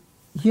if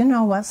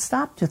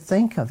stop to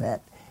think of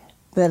it,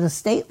 that a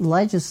state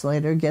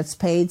legislator gets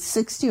paid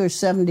 $60,000 or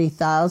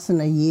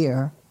 $70,000 a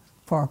year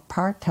for a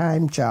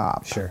part-time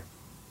job. Sure.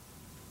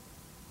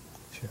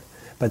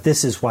 But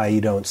this is why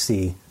you don't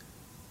see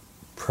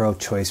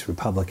pro-choice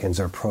Republicans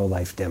or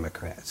pro-life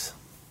Democrats.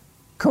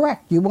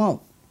 Correct, you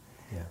won't.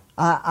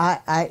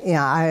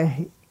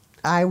 I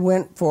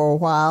went for a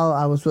while.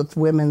 I was with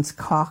Women's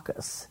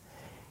Caucus,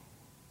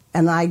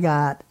 and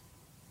I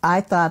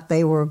thought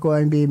they were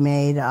going to be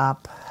made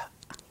up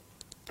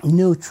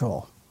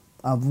neutral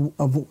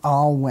of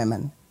all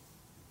women.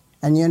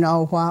 And you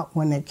know what?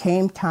 When it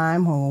came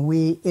time when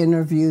we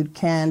interviewed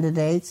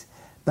candidates,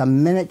 the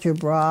minute you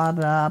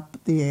brought up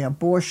the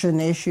abortion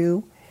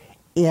issue,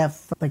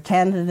 if the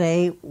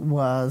candidate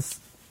was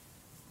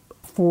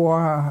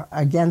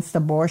against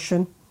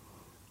abortion,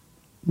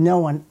 no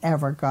one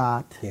ever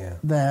got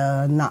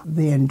the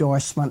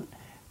endorsement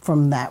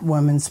from that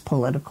women's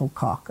political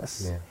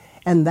caucus. Yeah.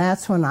 And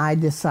that's when I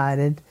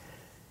decided,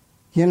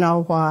 you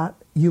know what,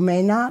 you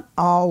may not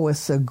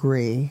always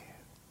agree.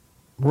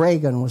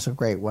 Reagan was a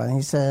great one.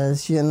 He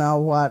says, you know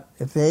what,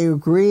 if they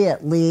agree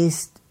at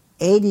least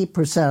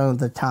 80% of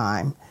the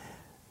time,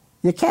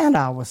 You can't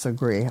always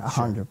agree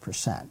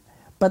 100%.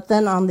 But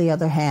then on the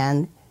other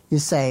hand, you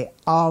say,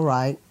 all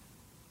right,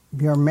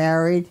 you're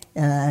married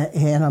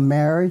in a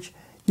marriage.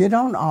 You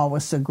don't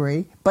always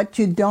agree, but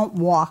you don't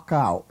walk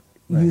out.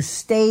 Right. You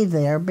stay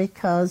there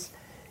because,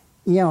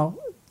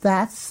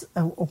 that's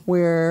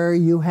where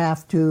you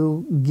have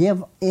to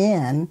give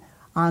in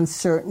on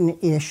certain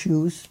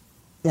issues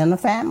in the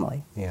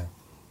family. Yeah.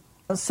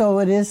 So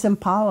it is in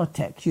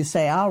politics. You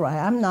say, all right,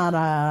 I'm not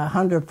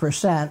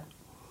 100%,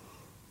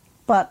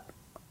 but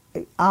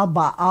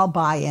I'll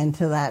buy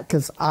into that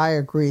because I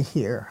agree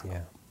here.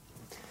 Yeah.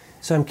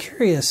 So I'm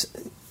curious,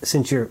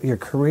 since your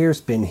career's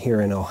been here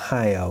in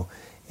Ohio,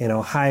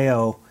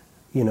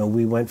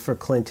 we went for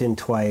Clinton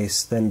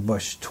twice, then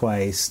Bush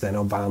twice, then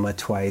Obama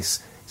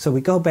twice. So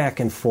we go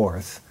back and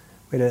forth.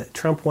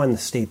 Trump won the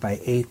state by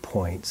 8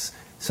 points.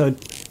 So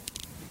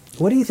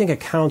what do you think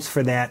accounts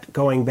for that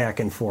going back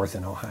and forth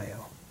in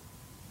Ohio?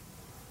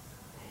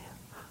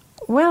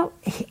 Well,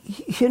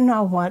 you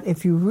know what?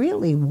 If you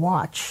really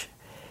watch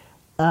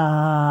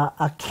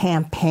a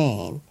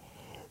campaign,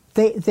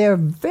 they're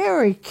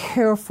very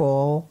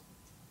careful,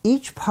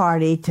 each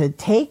party, to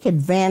take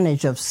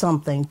advantage of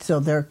something so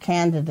their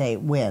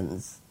candidate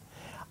wins.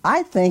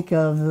 I think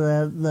of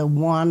the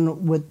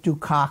one with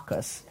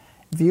Dukakis.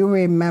 If you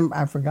remember,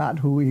 I forgot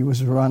who he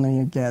was running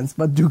against,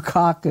 but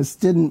Dukakis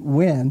didn't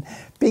win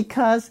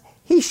because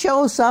he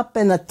shows up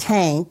in a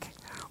tank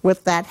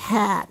with that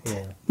hat,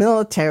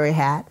 military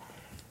hat,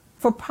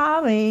 for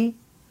probably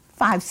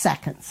 5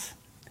 seconds.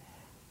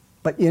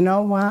 But you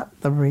know what?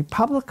 The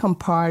Republican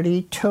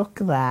Party took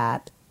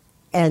that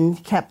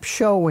and kept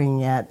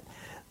showing it.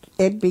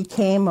 It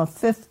became a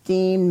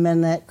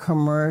 15-minute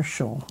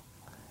commercial.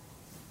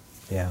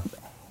 Yeah.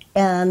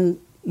 And,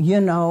 they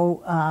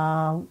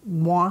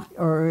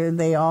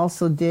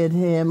also did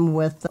him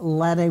with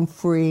letting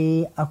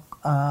free a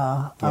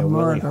Willie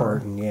murderer.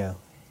 Horton, yeah.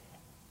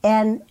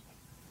 And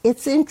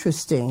it's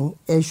interesting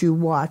as you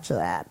watch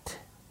that.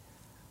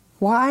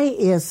 Why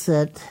is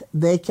it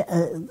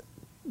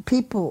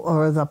people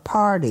or the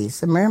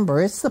parties,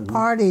 remember, it's the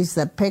parties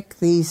that pick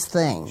these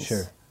things.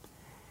 Sure.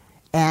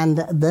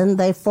 And then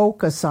they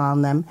focus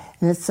on them,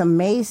 and it's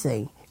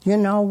amazing. You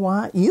know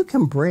what? You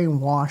can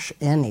brainwash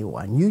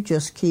anyone. You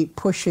just keep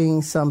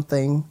pushing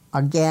something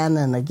again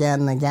and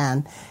again and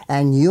again,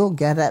 and you'll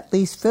get at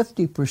least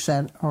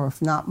 50%, or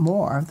if not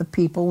more, of the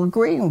people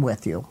agreeing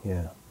with you.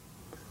 Yeah.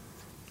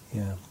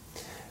 Yeah.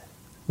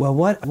 Well,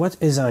 what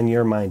is on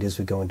your mind as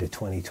we go into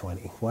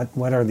 2020?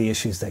 What are the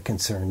issues that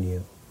concern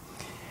you?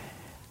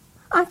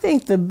 I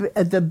think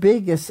the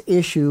biggest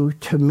issue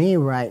to me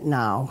right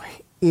now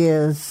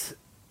is,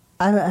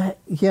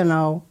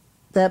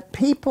 that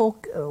people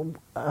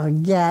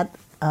get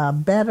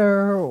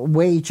better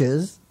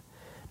wages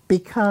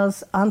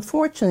because,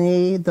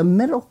 unfortunately, the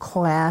middle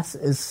class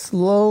is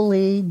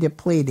slowly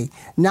depleting.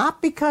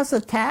 Not because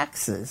of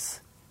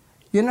taxes.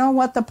 You know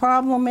what the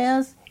problem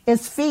is?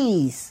 It's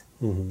fees.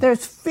 Mm-hmm.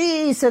 There's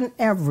fees in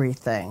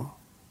everything.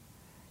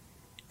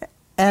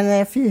 And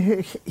if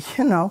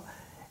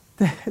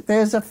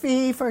there's a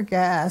fee for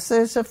gas.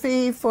 There's a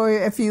fee for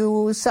if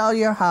you sell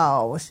your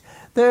house.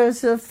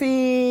 There's a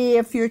fee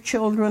if your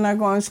children are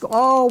going to school.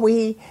 Oh,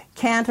 we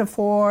can't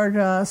afford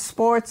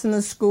sports in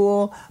the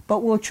school, but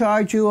we'll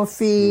charge you a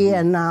fee. Mm-hmm.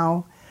 And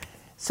now,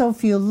 so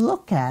if you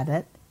look at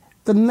it,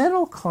 the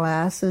middle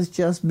class is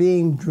just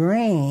being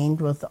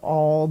drained with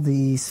all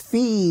these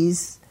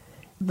fees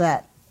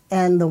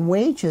and the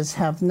wages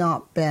have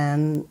not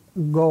been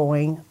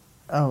going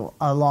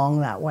along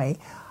that way.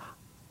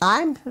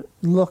 I'm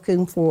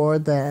looking for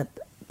that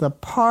the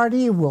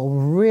party will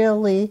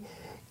really,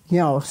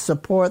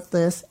 support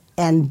this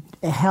and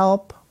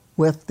help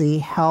with the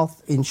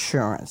health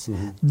insurance.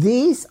 Mm-hmm.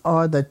 These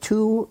are the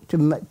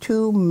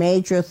two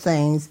major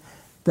things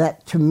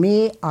that to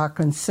me are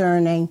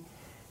concerning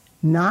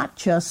not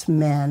just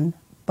men,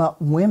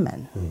 but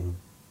women. Mm-hmm.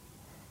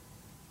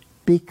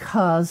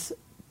 Because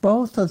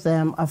both of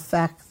them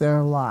affect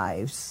their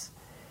lives.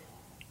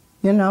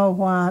 You know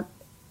what?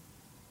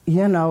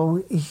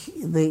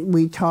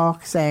 We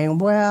talk saying,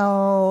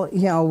 well,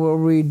 we'll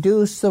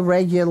reduce the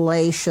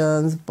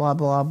regulations, blah,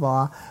 blah,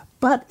 blah.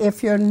 But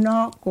if you're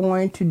not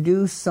going to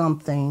do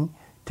something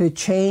to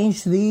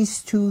change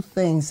these two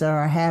things that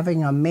are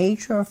having a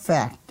major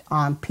effect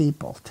on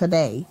people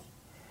today,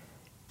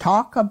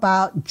 talk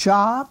about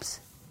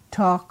jobs,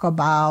 talk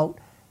about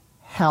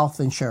health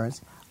insurance.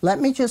 Let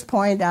me just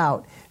point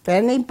out, if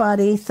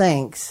anybody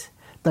thinks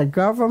the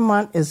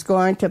government is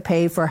going to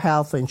pay for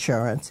health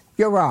insurance,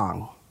 you're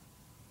wrong.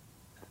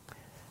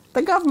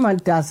 The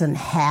government doesn't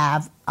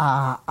have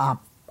a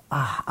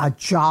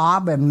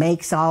job and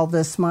makes all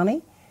this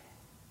money.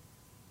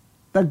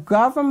 The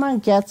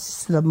government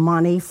gets the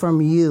money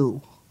from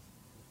you.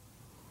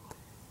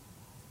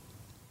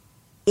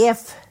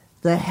 If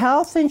the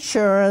health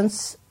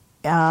insurance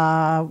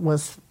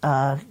is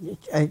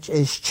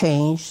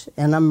changed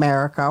in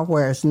America,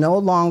 where it's no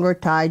longer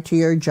tied to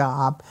your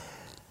job,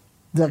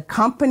 the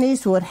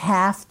companies would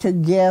have to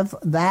give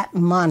that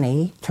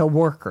money to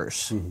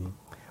workers. Mm-hmm.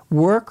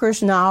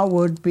 Workers now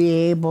would be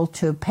able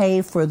to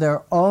pay for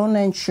their own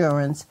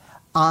insurance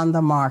on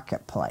the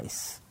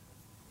marketplace.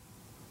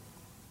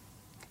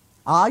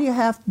 All you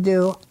have to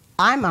do,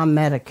 I'm on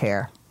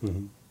Medicare.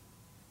 Mm-hmm.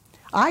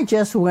 I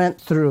just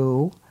went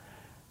through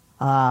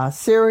a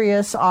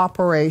serious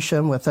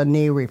operation with a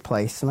knee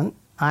replacement.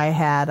 I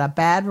had a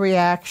bad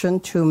reaction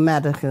to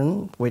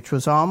medicine, which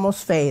was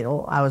almost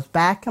fatal. I was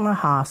back in the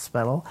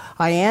hospital.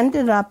 I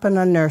ended up in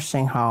a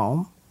nursing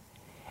home.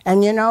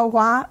 And you know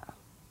what?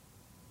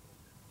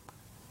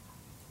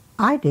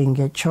 I didn't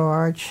get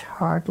charged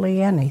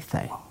hardly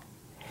anything.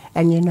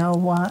 And you know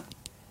what?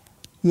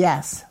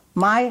 Yes,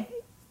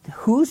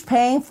 who's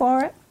paying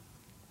for it?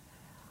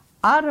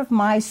 Out of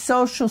my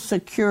Social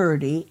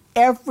Security,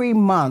 every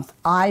month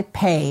I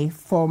pay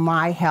for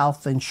my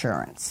health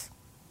insurance.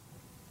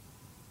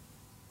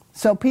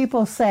 So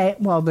people say,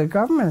 well, the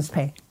government is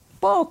paying.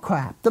 Bull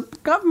crap. The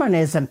government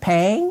isn't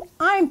paying.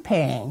 I'm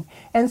paying.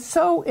 And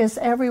so is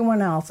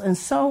everyone else. And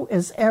so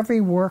is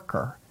every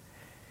worker.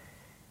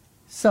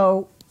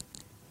 So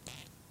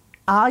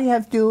all you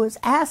have to do is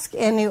ask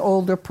any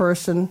older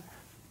person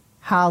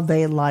how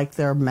they like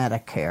their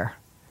Medicare.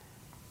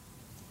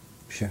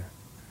 Sure.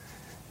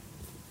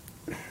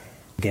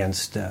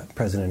 Against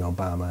President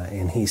Obama,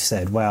 and he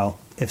said, well,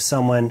 if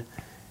someone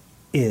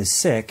is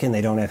sick and they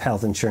don't have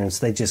health insurance,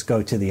 they just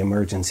go to the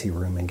emergency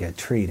room and get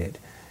treated.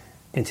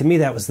 And to me,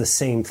 that was the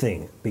same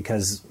thing,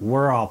 because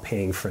we're all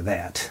paying for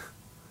that.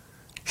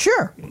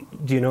 Sure.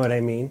 Do you know what I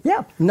mean?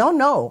 Yeah.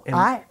 No.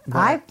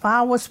 I've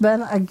always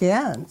been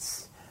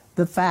against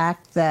the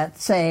fact that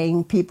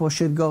saying people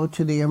should go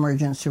to the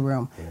emergency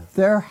room. Yeah.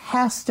 There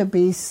has to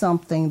be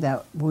something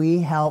that we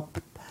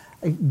help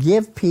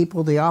give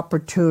people the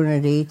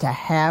opportunity to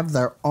have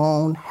their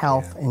own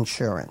health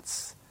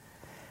insurance.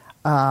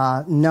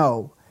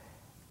 No.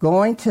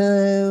 Going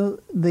to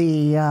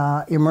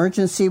the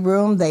emergency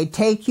room, they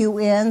take you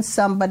in,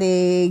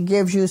 somebody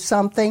gives you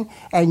something,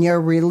 and you're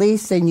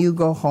released and you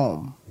go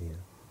home. Yeah.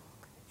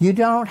 You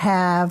don't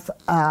have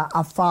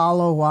a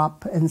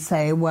follow-up and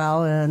say,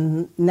 well,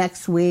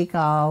 next week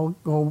I'll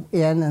go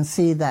in and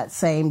see that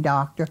same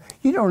doctor.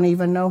 You don't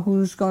even know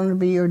who's going to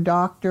be your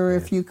doctor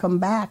if you come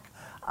back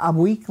a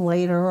week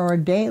later or a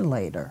day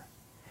later.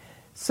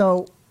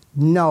 So,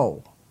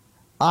 no.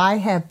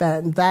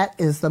 That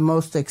is the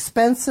most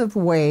expensive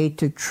way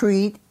to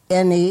treat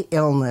any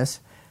illness,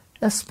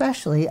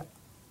 especially,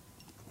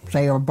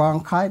 say, a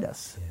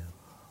bronchitis.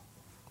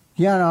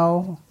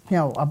 Yeah.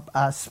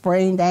 A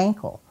sprained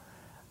ankle.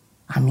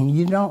 I mean,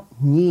 you don't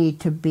need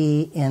to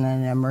be in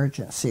an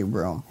emergency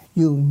room.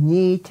 You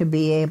need to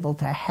be able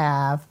to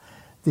have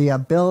the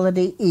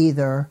ability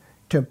either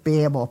to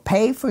be able to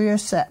pay for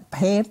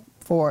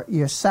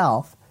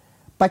yourself,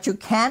 but you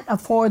can't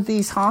afford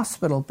these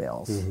hospital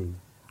bills. Mm-hmm.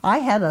 I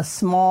had a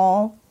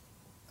small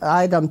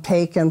item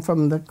taken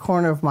from the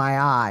corner of my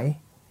eye,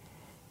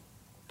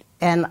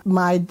 and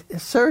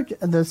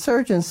the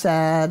surgeon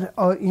said,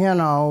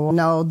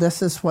 no,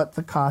 this is what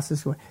the cost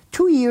is.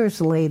 2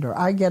 years later,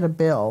 I get a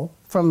bill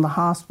from the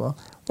hospital.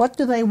 What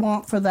do they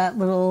want for that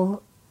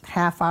little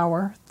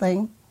half-hour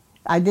thing?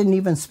 I didn't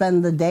even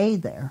spend the day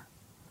there.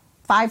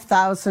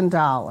 $5,000.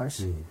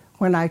 Mm-hmm.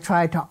 When I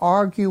tried to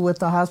argue with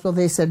the hospital,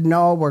 they said,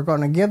 no, we're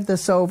going to give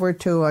this over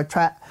to a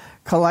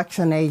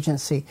collection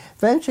agency.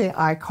 Eventually,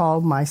 I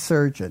called my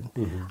surgeon.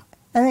 Mm-hmm.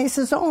 And he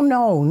says, oh,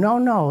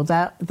 no,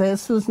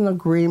 this was an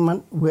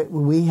agreement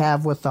we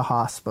have with the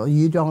hospital.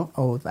 You don't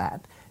owe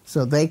that.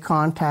 So they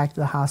contacted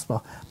the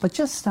hospital. But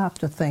just stop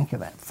to think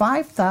of it.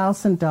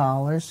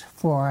 $5,000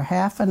 for a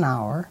half an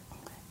hour.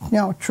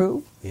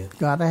 True. Yeah.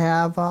 Got to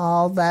have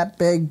all that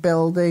big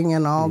building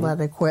and all that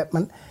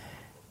equipment.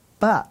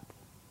 But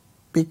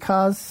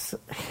because,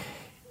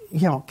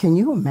 can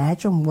you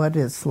imagine what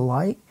it's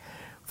like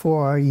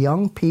for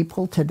young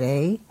people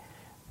today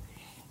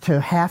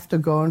to have to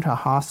go into a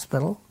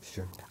hospital?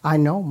 Sure. I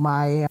know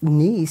my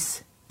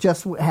niece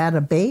just had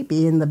a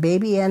baby, and the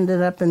baby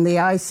ended up in the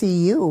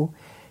ICU.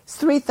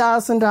 It's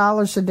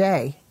 $3,000 a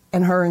day,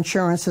 and her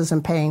insurance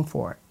isn't paying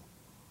for it.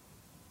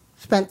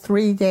 Spent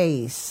 3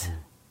 days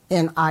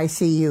in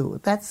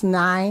ICU. That's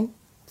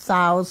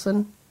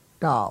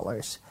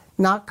 $9,000,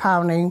 not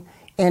counting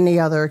any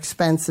other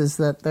expenses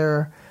that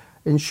their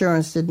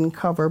insurance didn't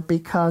cover,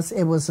 because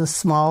it was a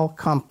small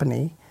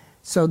company,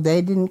 so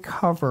they didn't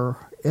cover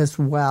as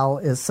well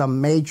as some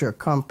major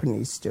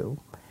companies do.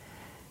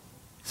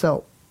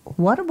 So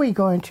what are we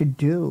going to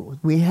do?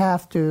 We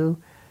have to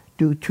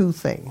do two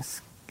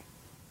things: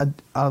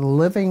 a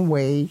living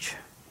wage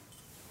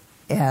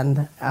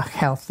and a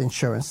health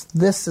insurance.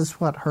 This is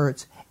what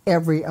hurts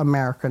every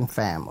American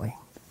family.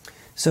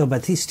 So,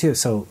 but these two,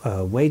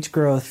 wage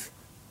growth,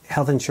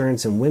 health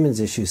insurance, and women's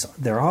issues,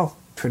 they're all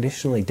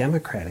traditionally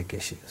Democratic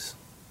issues.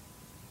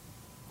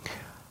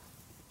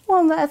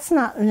 Well, that's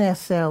not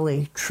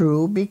necessarily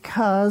true,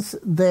 because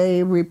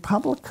the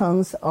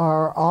Republicans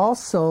are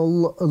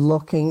also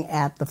looking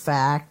at the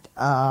fact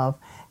of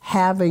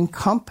having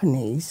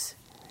companies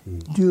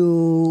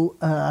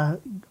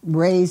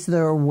raise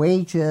their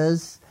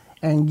wages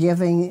and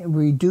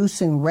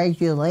reducing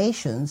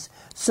regulations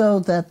so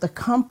that the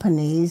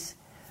companies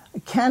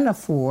can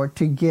afford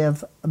to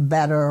give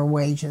better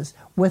wages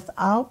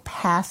without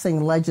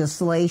passing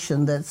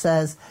legislation that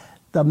says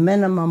the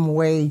minimum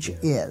wage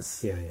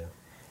is. Yeah.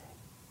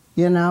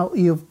 You know,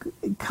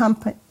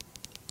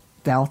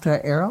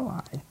 Delta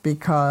Airlines,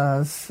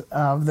 because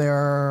of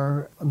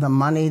the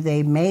money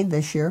they made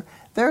this year,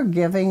 they're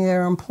giving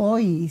their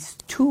employees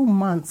 2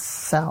 months'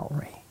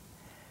 salary.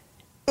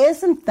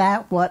 Isn't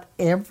that what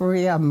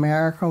every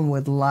American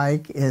would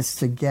like, is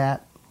to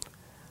get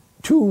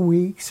 2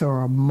 weeks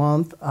or a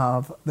month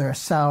of their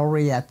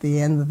salary at the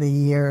end of the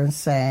year and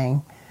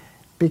saying,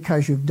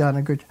 because you've done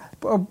a good job?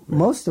 Well,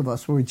 most of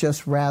us would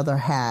just rather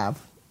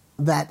have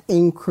that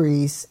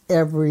increase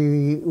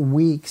every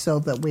week so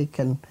that we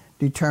can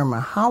determine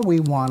how we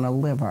want to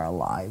live our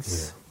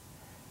lives.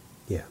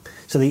 Yeah.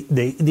 So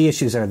the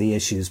issues are the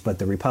issues, but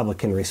the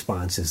Republican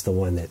response is the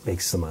one that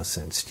makes the most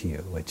sense to you,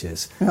 which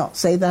is... No,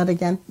 say that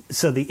again.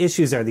 So the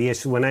issues are the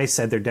issues. When I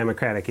said they're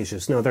Democratic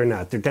issues, no, they're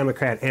not. They're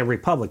Democrat and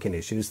Republican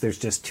issues. There's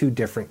just two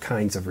different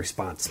kinds of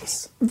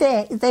responses.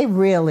 They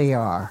really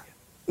are.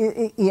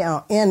 You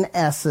know, in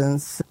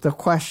essence, the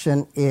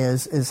question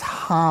is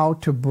how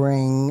to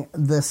bring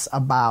this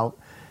about,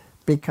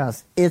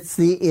 because it's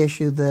the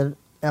issue that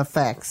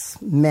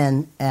affects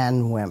men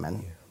and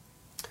women.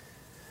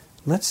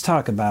 Let's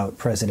talk about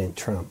President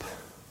Trump.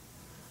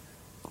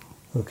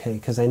 Okay,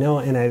 because I know,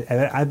 and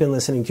I've been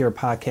listening to your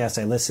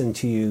podcast. I listened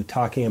to you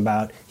talking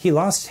about, he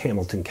lost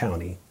Hamilton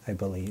County, I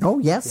believe. Oh,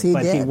 yes, he did.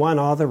 But he won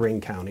all the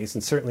ring counties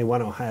and certainly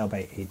won Ohio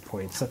by 8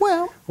 points. So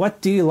well,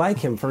 what do you like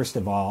him, first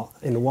of all,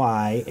 and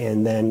why?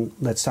 And then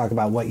let's talk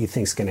about what you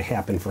think is going to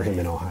happen for him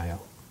in Ohio.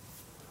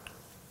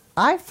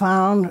 I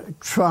found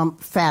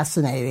Trump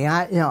fascinating.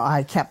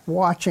 I kept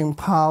watching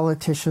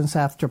politicians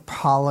after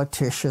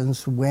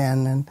politicians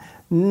win, and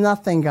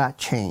nothing got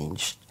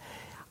changed.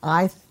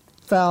 I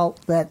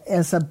felt that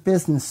as a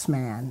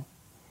businessman,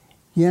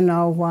 you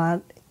know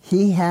what?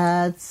 He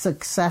had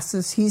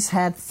successes, he's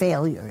had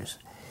failures.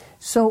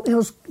 So it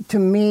was, to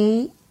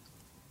me,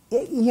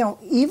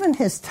 even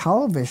his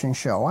television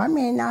show,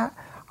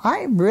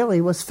 I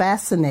really was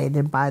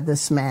fascinated by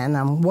this man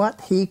and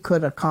what he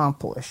could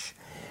accomplish.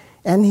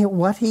 And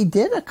what he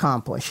did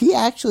accomplish. He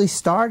actually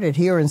started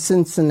here in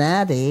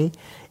Cincinnati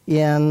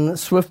in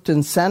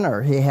Swifton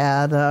Center. He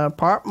had an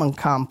apartment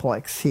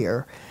complex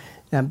here.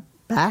 And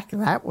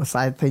that was,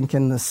 I think,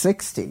 in the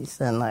 60s.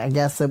 And I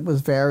guess it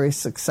was very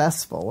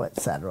successful,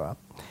 etc.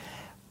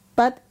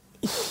 But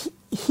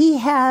he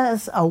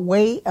has a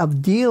way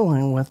of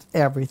dealing with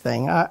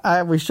everything.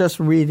 I was just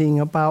reading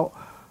about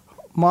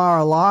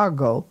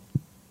Mar-a-Lago.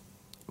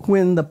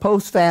 When the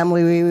Post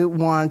family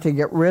wanted to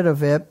get rid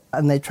of it,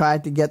 and they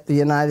tried to get the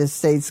United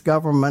States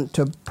government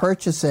to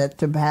purchase it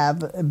to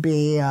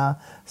be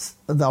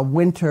the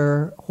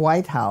winter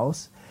White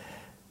House,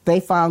 they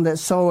found it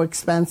so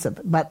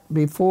expensive. But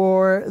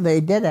before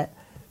they did it,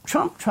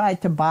 Trump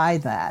tried to buy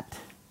that.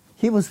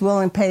 He was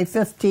willing to pay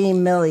 $15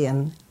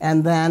 million,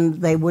 and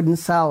then they wouldn't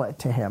sell it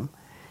to him.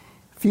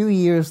 A few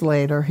years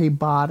later, he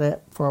bought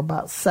it for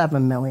about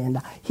 $7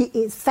 million.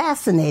 It's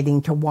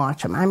fascinating to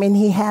watch him. I mean,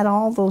 he had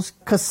all those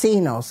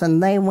casinos,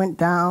 and they went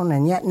down,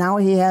 and yet now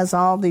he has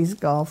all these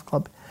golf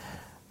clubs.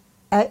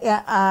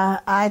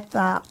 I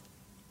thought,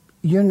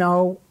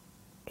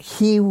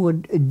 he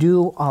would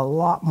do a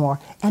lot more.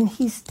 And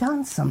he's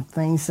done some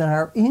things that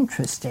are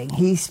interesting.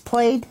 He's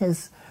played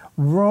his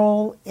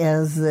role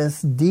as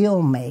this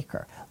deal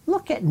maker.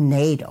 Look at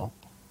NATO.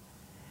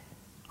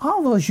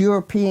 All those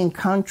European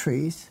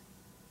countries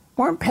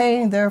weren't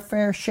paying their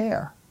fair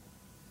share.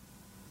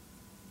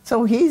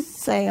 So he's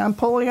saying, I'm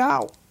pulling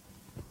out.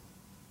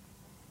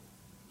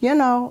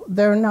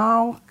 They're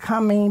now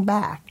coming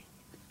back.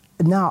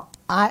 Now,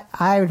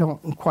 I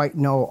don't quite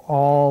know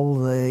all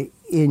the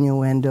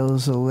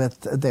innuendos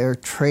with their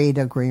trade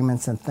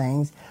agreements and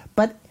things,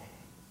 but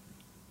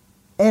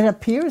it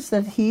appears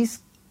that he's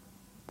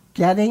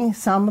getting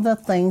some of the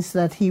things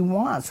that he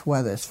wants,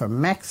 whether it's from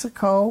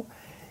Mexico,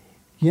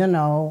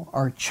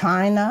 or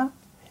China.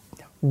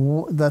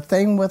 The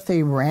thing with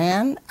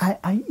Iran,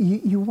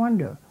 you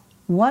wonder,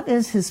 what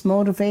is his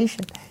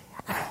motivation?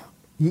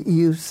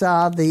 You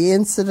saw the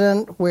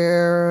incident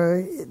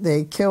where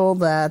they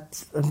killed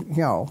that,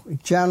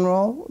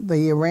 general,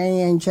 the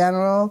Iranian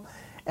general,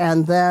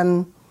 and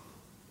then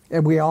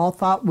we all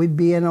thought we'd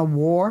be in a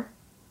war.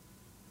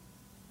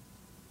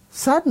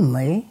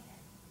 Suddenly,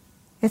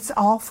 it's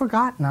all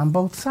forgotten on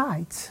both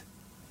sides.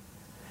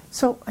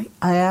 So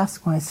I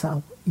ask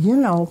myself, you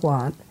know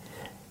what?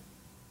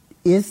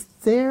 Is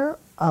there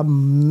a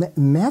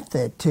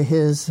method to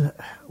his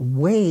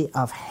way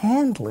of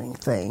handling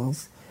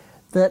things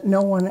that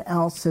no one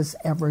else has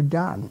ever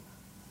done?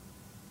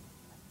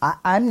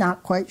 I'm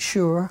not quite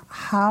sure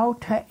how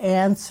to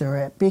answer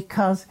it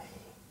because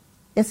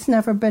it's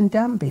never been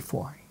done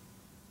before.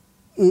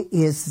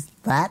 Is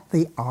that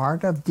the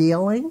art of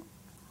dealing?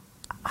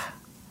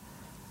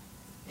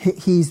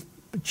 He's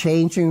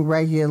changing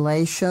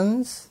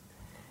regulations.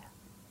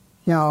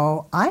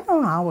 I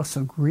don't always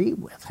agree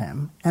with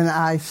him, and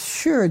I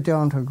sure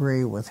don't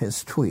agree with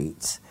his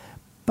tweets,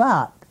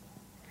 but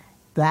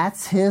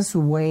that's his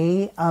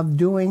way of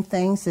doing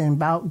things and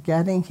about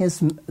getting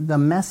the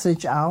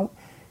message out.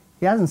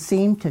 He doesn't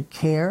seem to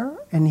care,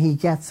 and he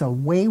gets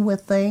away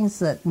with things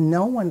that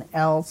no one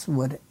else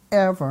would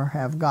ever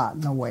have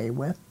gotten away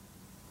with.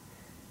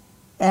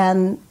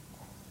 And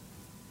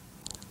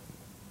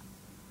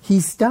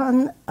he's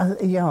done,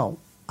 a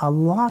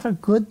lot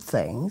of good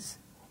things,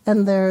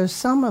 and there's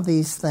some of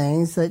these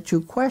things that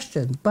you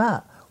question,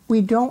 but we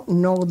don't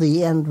know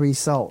the end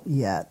result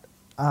yet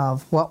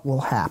of what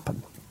will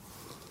happen.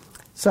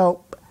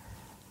 So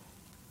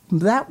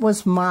that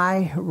was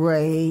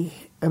the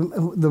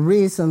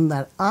reason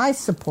that I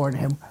support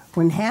him.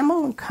 When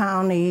Hamilton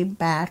County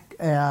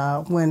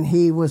when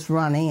he was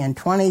running in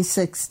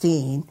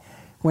 2016,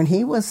 when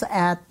he was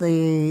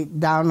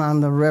down on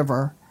the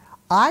river,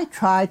 I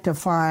tried to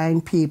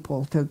find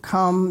people to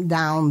come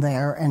down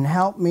there and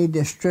help me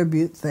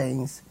distribute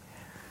things,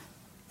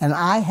 and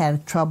I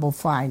had trouble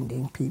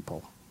finding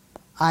people.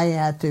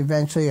 I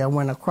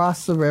went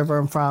across the river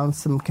and found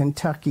some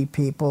Kentucky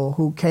people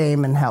who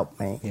came and helped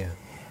me. Yeah.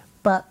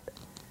 But,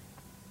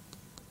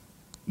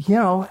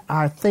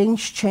 are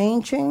things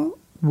changing?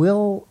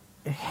 Will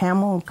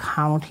Hamilton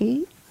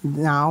County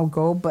now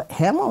go? But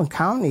Hamilton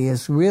County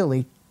is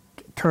really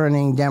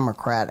turning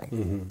Democratic.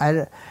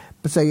 Mm-hmm.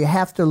 So you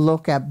have to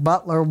look at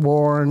Butler,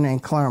 Warren,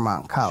 and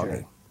Clermont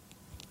County.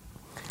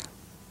 Sure.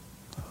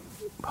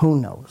 Who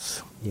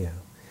knows? Yeah.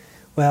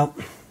 Well,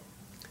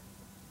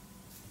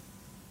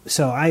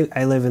 so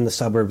I live in the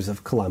suburbs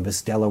of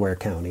Columbus, Delaware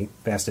County,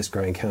 fastest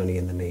growing county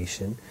in the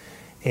nation.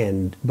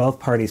 And both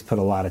parties put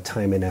a lot of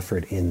time and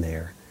effort in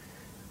there.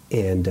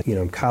 And, I'm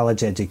a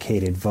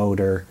college-educated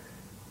voter.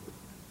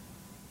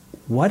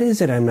 What is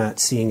it I'm not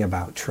seeing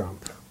about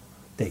Trump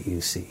that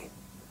you see?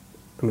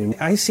 I mean,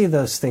 I see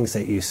those things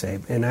that you say,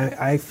 and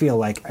I feel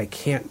like I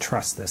can't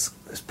trust this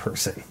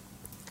person.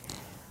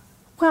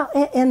 Well,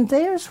 and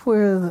there's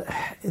where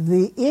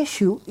the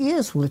issue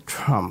is with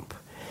Trump.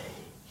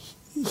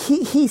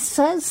 He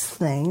says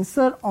things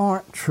that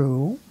aren't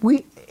true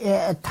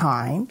at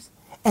times,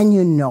 and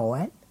you know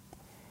it,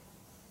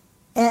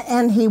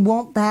 and he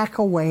won't back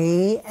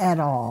away at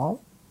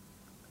all.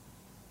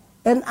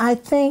 And I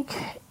think,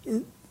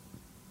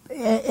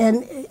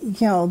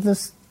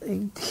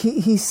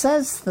 he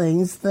says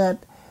things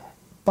that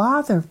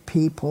bother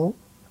people,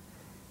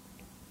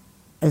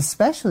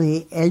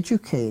 especially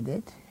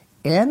educated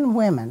and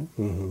women.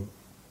 Mm-hmm.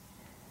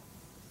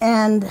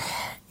 And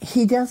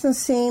he doesn't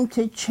seem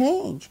to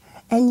change.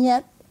 And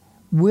yet,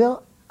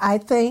 will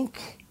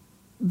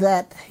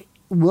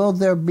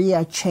there be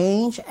a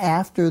change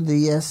after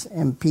this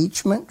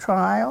impeachment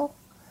trial?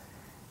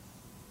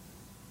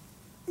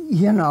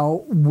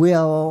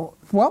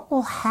 What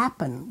will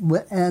happen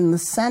in the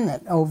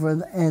Senate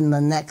in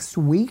the next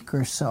week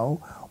or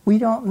so? We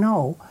don't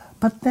know.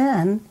 But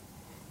then,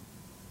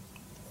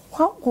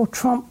 what will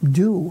Trump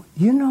do?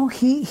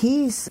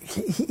 He's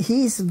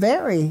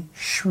very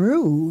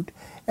shrewd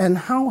in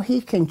how he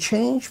can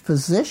change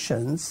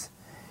positions.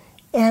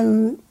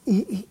 And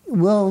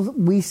will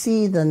we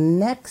see the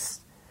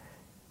next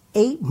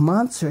 8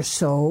 months or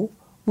so,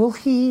 will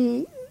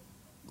he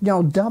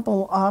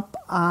double up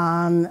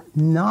on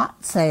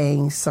not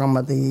saying some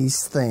of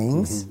these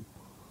things, mm-hmm.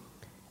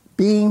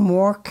 being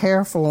more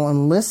careful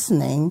and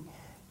listening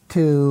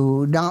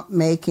to not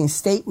making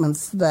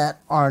statements that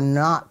are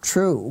not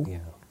true? Yeah.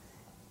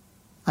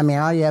 I mean,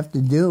 all you have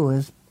to do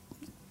is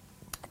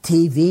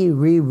TV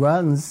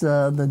reruns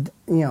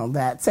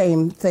that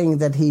same thing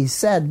that he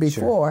said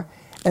before, sure.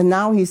 And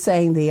now he's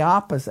saying the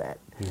opposite.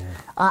 Yeah.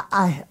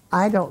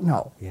 I don't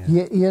know. Yeah.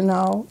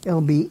 It'll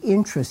be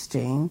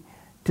interesting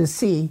to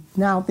see.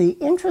 Now, the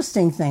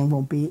interesting thing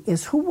will be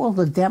is who will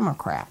the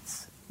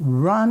Democrats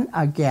run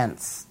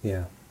against?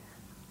 Yeah.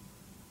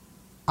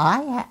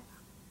 I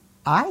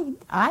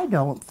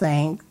don't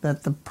think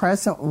that the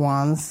present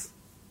ones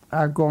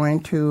are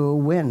going to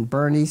win.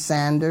 Bernie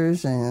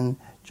Sanders and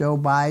Joe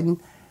Biden.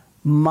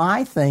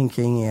 My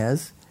thinking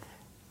is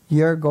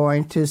you're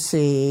going to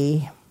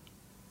see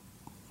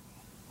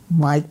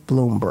Mike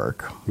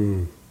Bloomberg.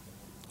 Hmm.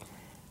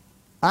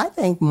 I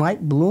think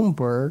Mike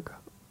Bloomberg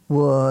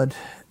would,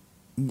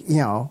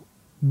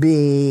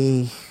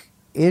 be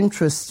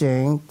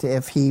interesting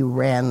if he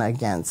ran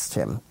against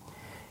him.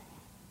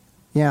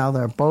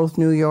 They're both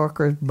New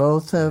Yorkers,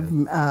 both have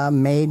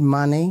made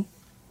money.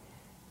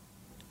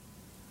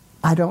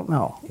 I don't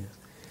know. Yeah.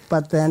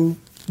 But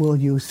then will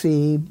you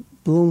see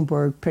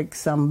Bloomberg pick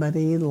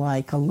somebody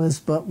like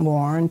Elizabeth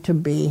Warren to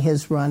be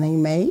his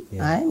running mate?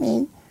 Yeah. I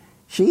mean,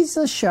 she's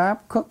a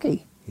sharp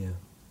cookie. Yeah.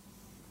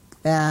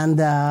 And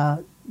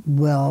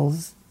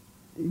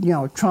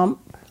Trump,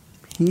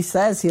 he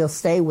says he'll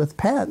stay with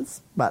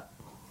Pence, but...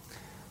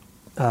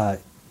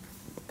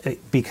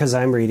 because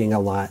I'm reading a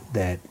lot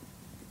that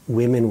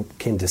women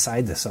can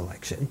decide this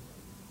election,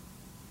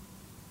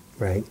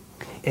 right?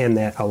 And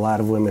that a lot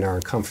of women are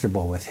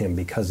uncomfortable with him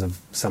because of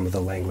some of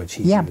the language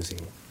he's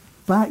using.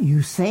 But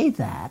you say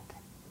that,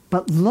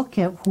 But look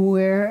at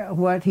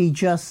what he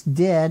just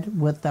did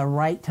with the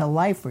right to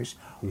lifers.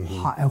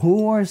 Mm-hmm.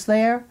 Who was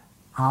there?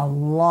 A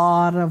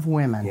lot of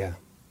women. Yeah.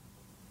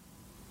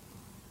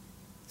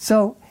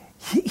 So,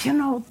 you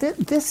know,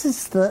 this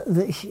is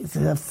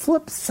the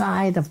flip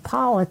side of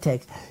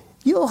politics.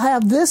 You'll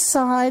have this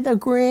side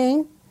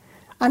agreeing.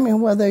 I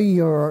mean, whether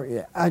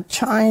you're a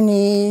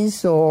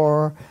Chinese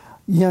or,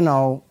 you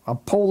know, a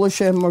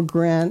Polish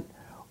immigrant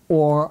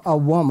or a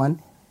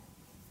woman,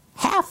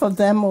 half of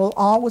them will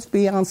always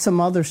be on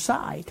some other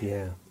side.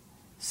 Yeah.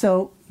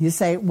 So you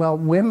say, well,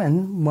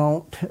 women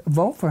won't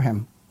vote for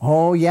him.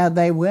 Oh, yeah,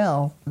 they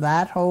will.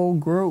 That whole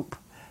group,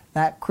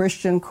 that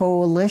Christian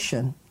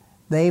coalition,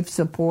 they've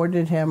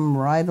supported him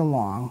right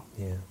along.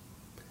 Yeah.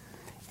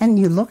 And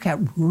you look at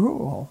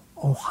rural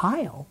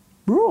Ohio.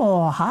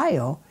 Rural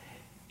Ohio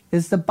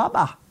is the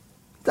Bubba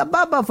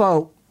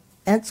vote.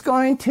 And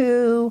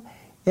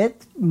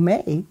it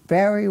may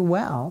very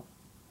well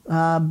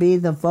be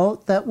the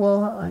vote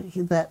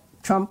that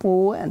Trump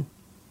will win.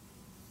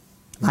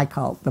 I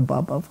call it the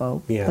Bubba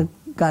vote, yeah. The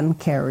gun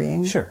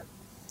carrying. Sure.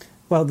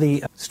 Well,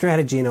 the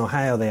strategy in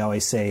Ohio, they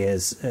always say,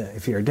 is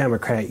if you're a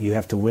Democrat, you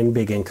have to win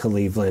big in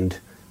Cleveland,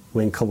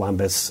 win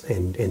Columbus,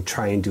 and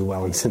try and do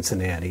well in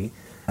Cincinnati.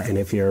 And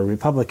if you're a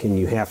Republican,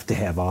 you have to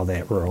have all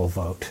that rural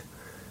vote,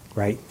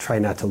 right? Try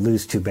not to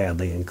lose too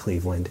badly in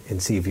Cleveland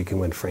and see if you can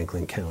win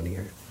Franklin County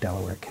or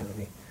Delaware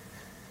County.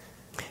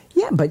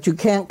 Yeah, but you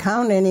can't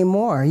count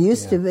anymore. It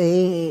used to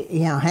be,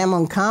 you know,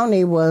 Hamilton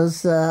County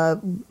was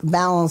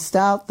balanced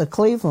out the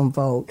Cleveland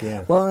vote.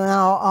 Yeah. Well,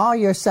 now all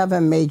your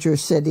 7 major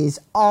cities,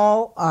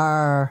 all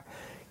are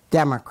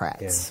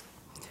Democrats.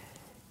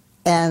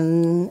 Yeah.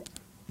 And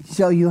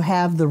so you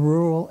have the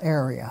rural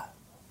area.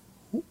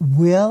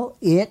 Will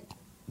it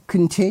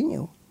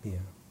continue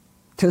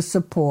to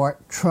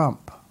support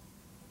Trump?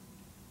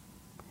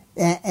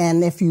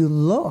 And if you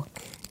look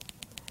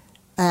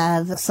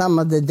at some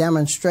of the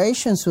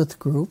demonstrations with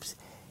groups,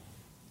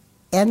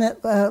 and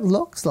it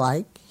looks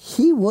like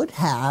he would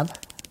have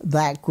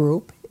that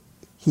group.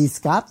 He's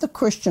got the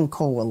Christian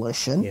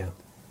coalition. Yeah.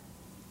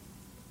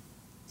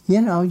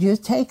 You know, you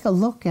take a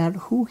look at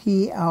who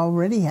he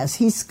already has.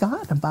 He's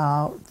got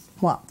about,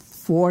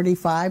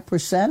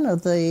 45%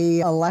 of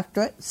the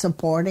electorate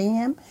supporting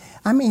him.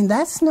 I mean,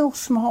 that's no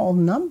small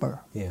number.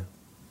 Yeah.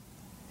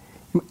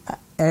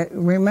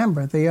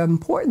 Remember, the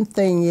important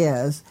thing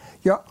is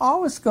you're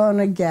always going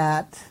to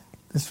get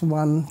this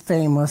one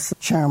famous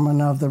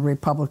chairman of the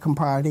Republican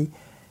Party.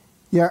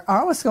 You're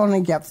always going to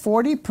get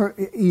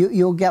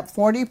you'll get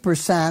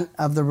 40%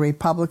 of the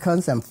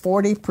Republicans and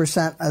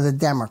 40% of the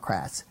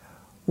Democrats.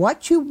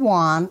 What you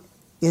want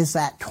is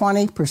that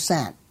 20%.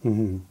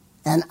 Mm-hmm.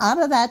 And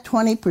out of that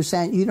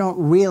 20%, you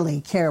don't really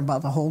care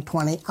about the whole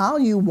 20. All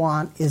you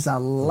want is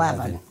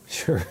 11.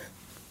 Sure.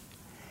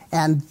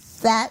 And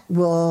that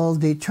will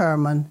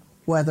determine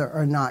whether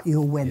or not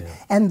you'll win. Yeah.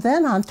 And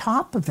then on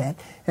top of it,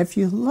 if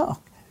you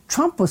look,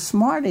 Trump was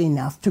smart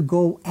enough to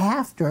go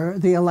after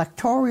the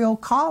Electoral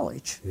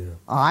College. Yeah.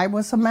 I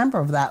was a member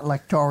of that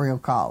Electoral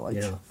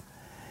College. Yeah.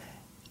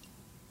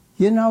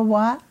 You know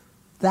what?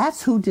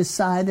 That's who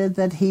decided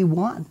that he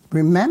won.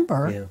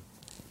 Remember,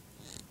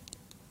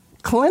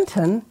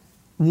 Clinton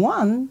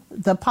won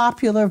the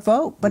popular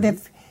vote. But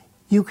if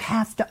you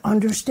have to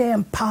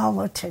understand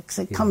politics,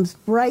 it comes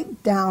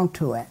right down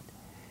to it.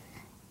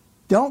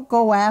 Don't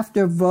go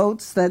after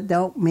votes that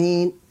don't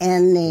mean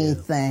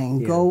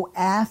anything. Go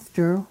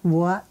after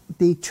what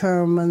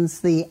determines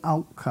the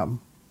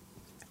outcome.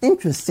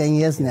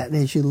 Interesting, isn't it,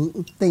 as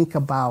you think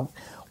about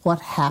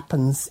what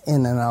happens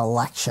in an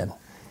election.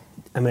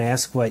 I'm going to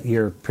ask what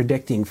you're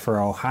predicting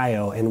for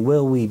Ohio, and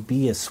will we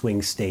be a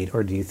swing state,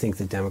 or do you think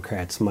the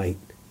Democrats might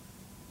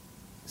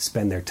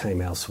spend their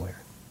time elsewhere?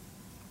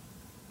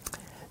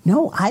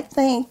 No, I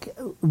think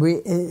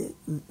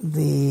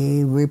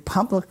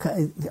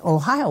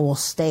Ohio will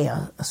stay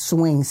a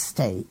swing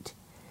state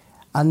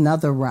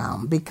another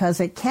round because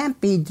it can't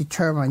be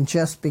determined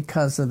just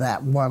because of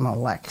that one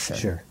election.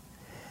 Sure.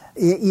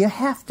 You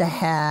have to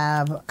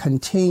have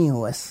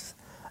continuous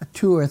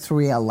 2 or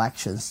 3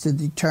 elections to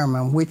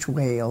determine which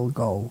way it'll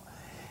go.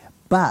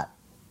 But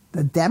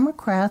the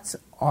Democrats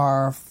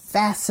are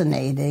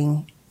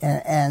fascinating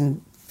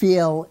and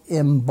feel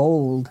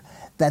emboldened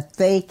that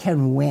they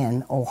can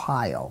win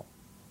Ohio.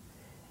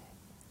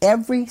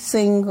 Every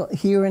single,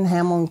 here in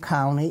Hamilton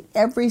County,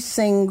 every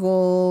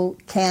single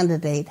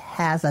candidate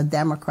has a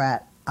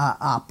Democrat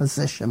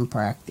opposition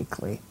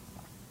practically.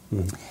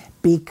 Mm-hmm.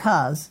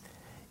 Because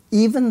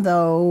even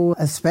though,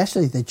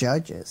 especially the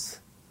judges,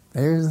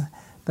 the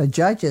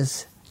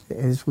judges,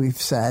 as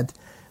we've said,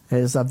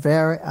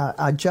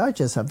 a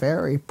judge is a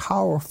very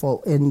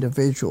powerful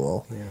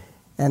individual,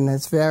 and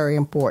it's very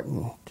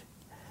important.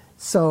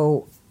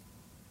 So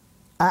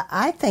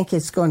I think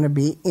it's going to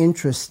be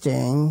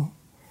interesting.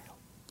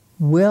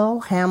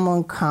 Will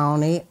Hamilton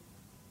County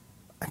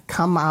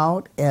come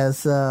out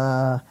as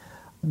a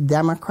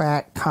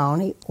Democrat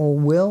county, or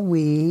will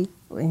we're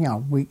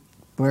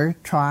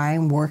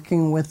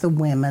working with the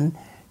women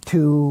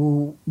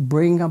to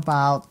bring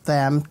about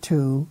them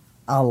to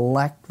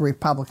elect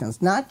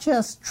Republicans, not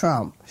just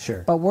Trump.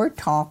 Sure. But we're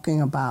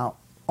talking about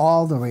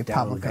all the Down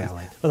Republicans.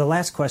 ballot. Well, the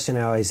last question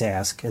I always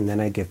ask, and then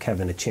I give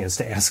Kevin a chance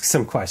to ask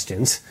some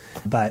questions.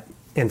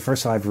 And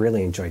first of all, I've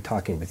really enjoyed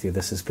talking with you.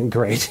 This has been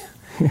great.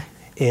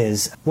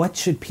 Is what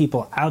should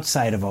people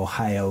outside of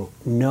Ohio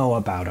know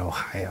about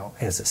Ohio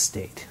as a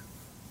state?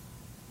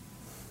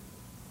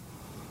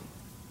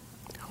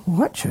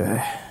 What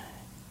should...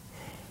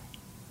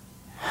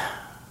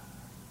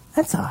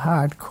 That's a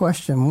hard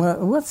question.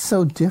 What's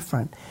so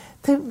different?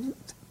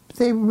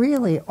 They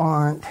really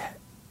aren't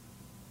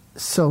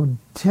so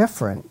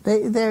different.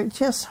 They're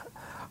just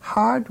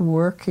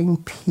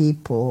hardworking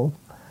people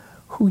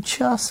who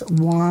just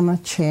want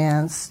a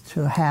chance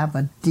to have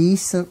a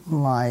decent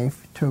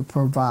life to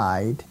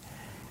provide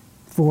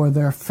for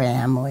their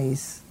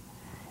families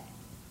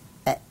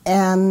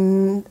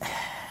and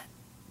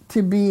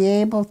to be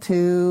able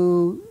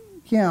to,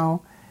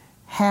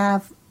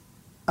 have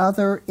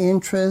other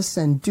interests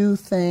and do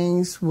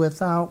things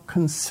without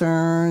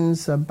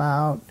concerns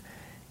about,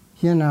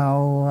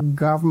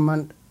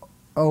 government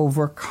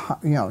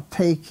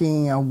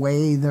taking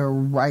away their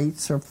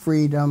rights or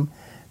freedom,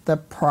 the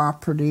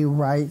property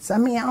rights. I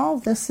mean, all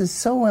this is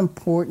so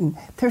important.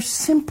 They're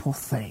simple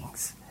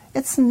things.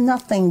 It's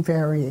nothing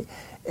very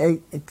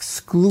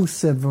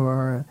exclusive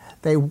or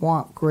they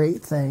want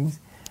great things.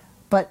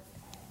 But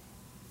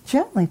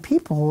generally,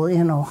 people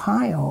in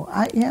Ohio,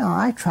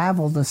 I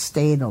travel the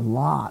state a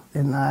lot,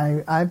 and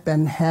I've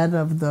been head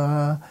of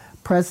the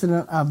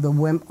president of the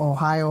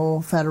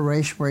Ohio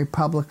Federation of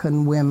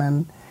Republican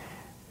Women.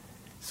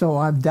 So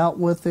I've dealt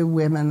with the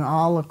women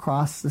all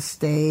across the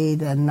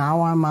state, and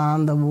now I'm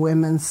on the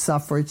Women's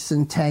Suffrage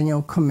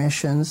Centennial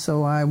Commission,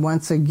 so I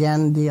once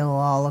again deal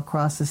all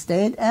across the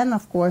state, and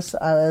of course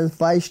as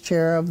vice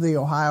chair of the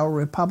Ohio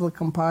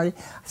Republican Party.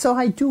 So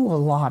I do a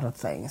lot of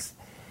things.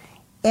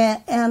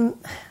 And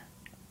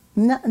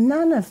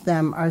none of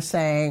them are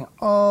saying,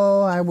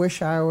 oh, I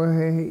wish I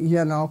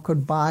were,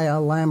 could buy a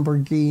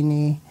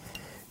Lamborghini.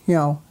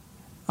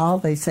 All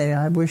they say,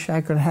 I wish I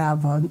could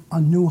have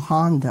a new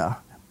Honda.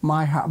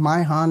 My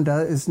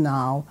Honda is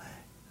now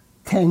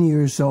 10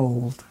 years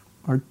old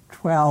or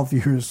 12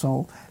 years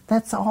old.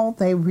 That's all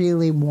they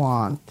really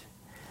want.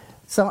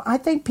 So I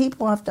think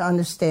people have to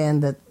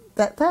understand that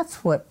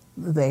that's what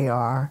they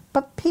are.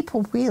 But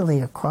people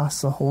really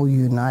across the whole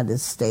United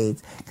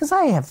States, because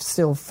I have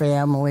still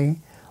family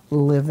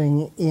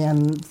living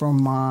in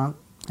Vermont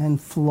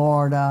and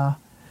Florida.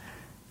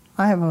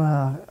 I have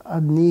a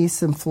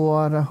niece in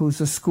Florida who's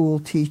a school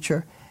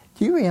teacher.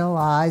 Do you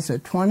realize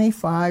at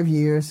 25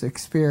 years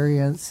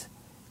experience,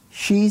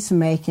 she's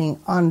making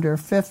under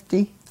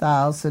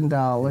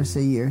 $50,000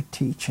 a year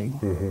teaching?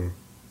 Mm-hmm.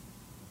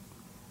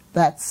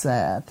 That's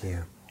sad.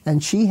 Yeah.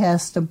 And she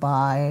has to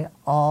buy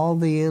all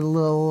the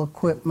little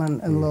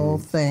equipment and little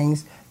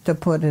things to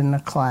put in the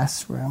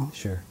classroom.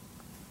 Sure.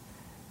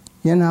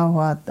 You know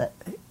what?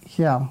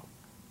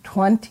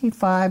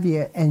 25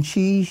 years, and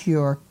she's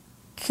your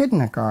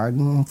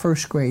kindergarten and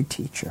first grade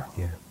teacher.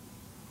 Yeah.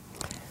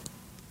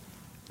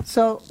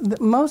 So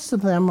most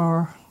of them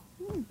are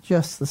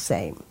just the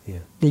same. Yeah.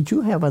 Did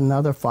you have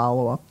another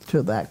follow-up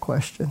to that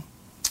question?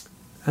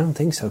 I don't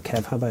think so,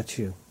 Kev. How about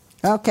you?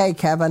 Okay,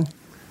 Kevin.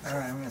 All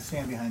right, I'm going to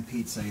stand behind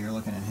Pete so you're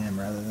looking at him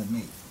rather than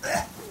me.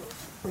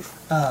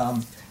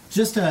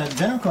 Just a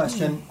general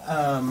question.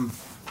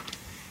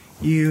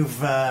 You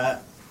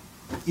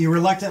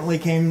reluctantly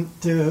came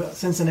to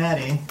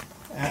Cincinnati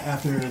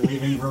after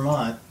leaving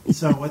Vermont.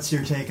 So what's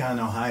your take on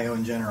Ohio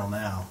in general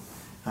now?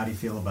 How do you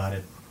feel about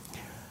it?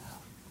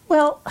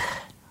 Well,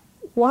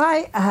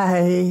 why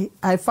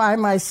I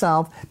find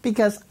myself,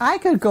 because I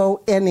could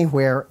go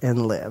anywhere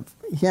and live.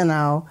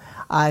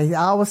 I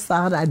always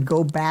thought I'd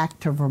go back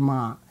to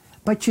Vermont.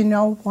 But you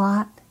know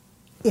what?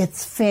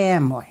 It's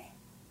family.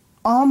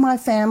 All my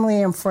family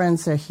and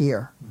friends are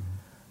here.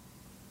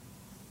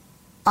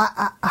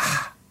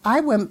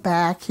 I went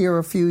back here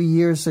a few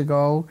years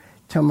ago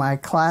to my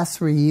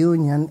class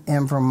reunion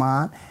in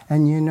Vermont,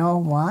 and you know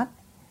what?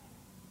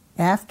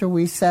 After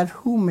we said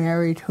who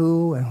married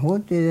who and who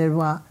did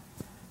what,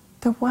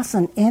 there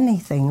wasn't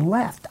anything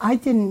left. I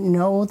didn't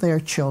know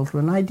their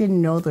children. I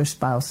didn't know their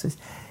spouses.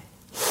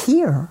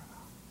 Here,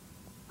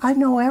 I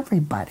know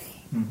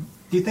everybody. Mm-hmm.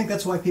 Do you think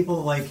that's why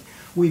people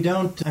we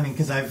don't? I mean,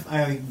 because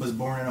I was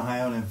born in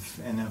Ohio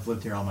and I've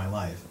lived here all my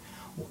life,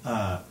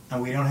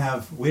 and we don't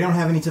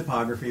have any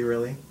topography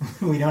really.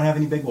 We don't have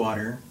any big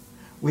water.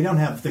 We don't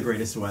have the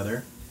greatest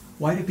weather.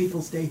 Why do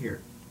people stay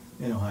here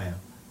in Ohio?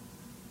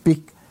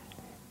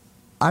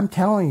 I'm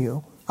telling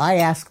you, I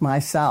ask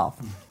myself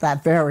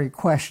that very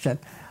question.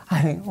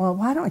 I think, well,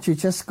 why don't you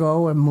just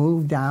go and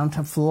move down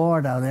to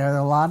Florida? There are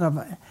a lot of...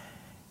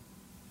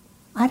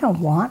 I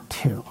don't want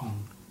to.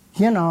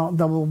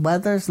 The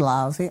weather's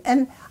lousy.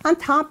 And on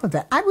top of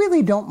it, I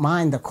really don't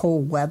mind the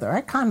cold weather.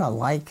 I kind of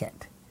like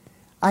it.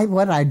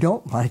 What I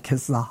don't like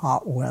is the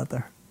hot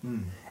weather.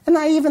 Mm. And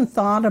I even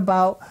thought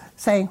about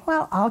saying,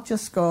 well, I'll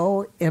just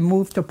go and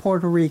move to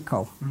Puerto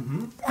Rico.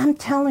 Mm-hmm. I'm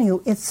telling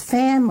you, it's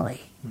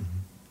family. Mm-hmm.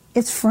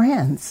 It's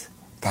friends.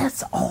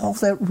 That's all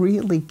that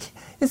really...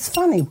 It's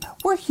funny.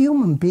 We're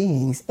human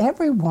beings,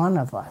 every one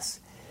of us.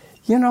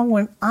 You know,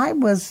 when I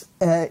was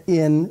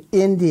in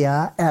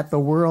India at the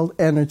World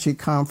Energy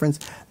Conference,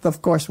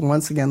 of course,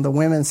 once again, the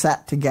women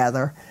sat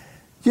together.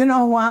 You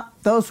know what?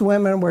 Those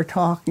women were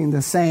talking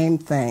the same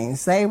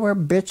things. They were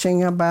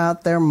bitching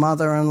about their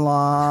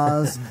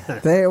mother-in-laws.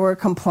 They were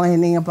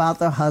complaining about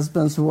their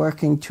husbands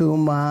working too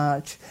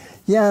much.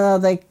 You know,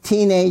 the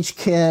teenage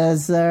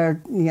kids, they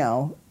don't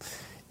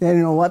know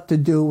what to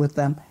do with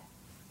them.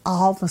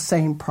 All the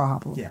same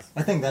problems. Yeah,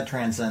 I think that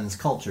transcends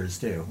cultures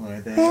too.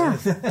 Yeah.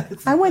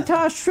 I went to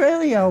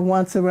Australia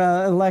once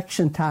around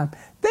election time.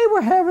 They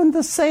were having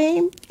the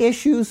same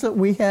issues that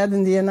we had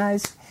in the United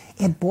States.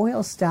 It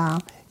boils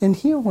down. And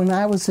here, when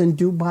I was in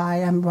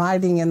Dubai, I'm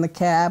riding in the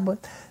cab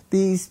with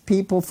these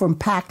people from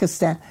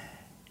Pakistan.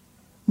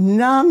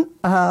 None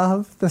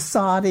of the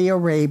Saudi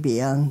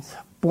Arabians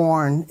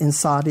born in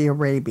Saudi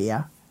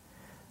Arabia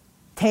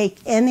take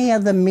any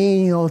of the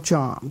menial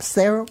jobs.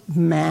 They're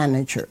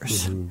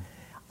managers. Mm-hmm.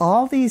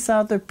 All these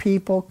other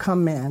people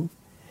come in.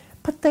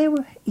 But they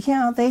were,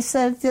 they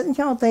said,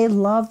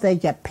 they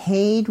get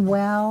paid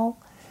well.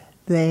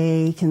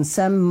 They can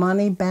send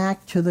money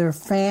back to their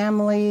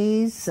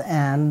families.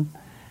 And,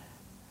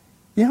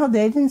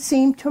 they didn't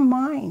seem to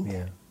mind.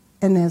 Yeah.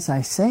 And as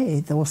I say,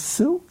 those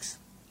souks,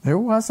 there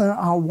wasn't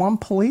one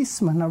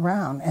policeman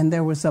around. And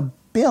there was $1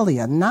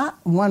 billion, not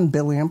 1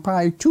 billion,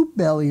 probably 2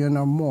 billion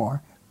or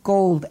more.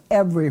 Gold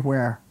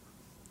everywhere.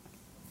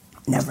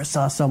 Never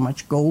saw so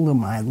much gold in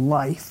my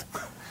life.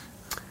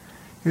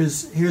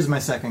 Here's my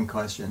second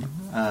question.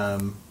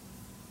 I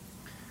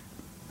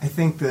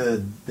think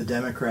the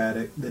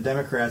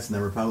Democrats and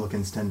the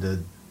Republicans tend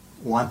to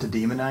want to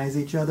demonize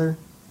each other.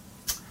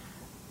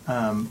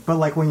 But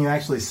like when you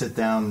actually sit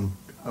down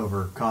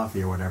over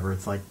coffee or whatever,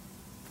 it's like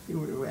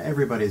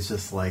everybody's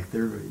just like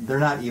they're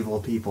not evil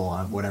people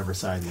on whatever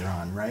side you're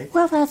on, right?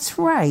 Well, that's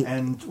right.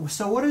 And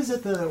so what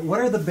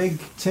are the big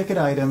ticket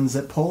items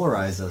that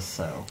polarize us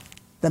so?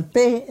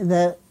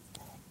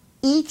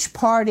 Each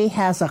party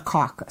has a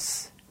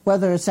caucus,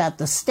 whether it's at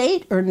the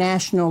state or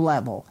national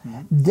level.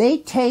 Mm-hmm. They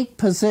take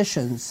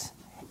positions,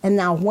 and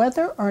now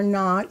whether or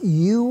not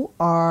you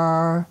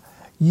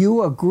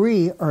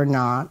agree or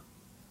not,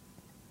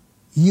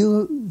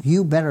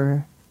 you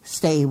better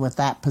stay with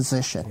that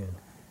position. Yeah.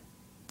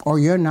 Or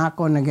you're not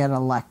going to get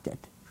elected,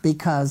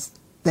 because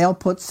they'll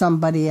put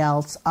somebody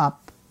else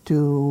up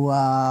to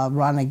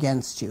run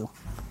against you.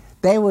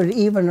 They would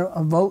even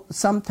vote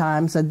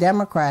sometimes a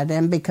Democrat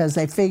in because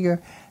they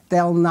figure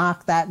they'll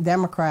knock that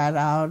Democrat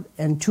out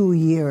in 2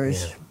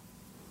 years. Yeah.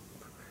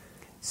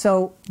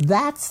 So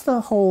that's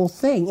the whole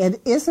thing.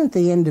 It isn't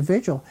the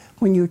individual.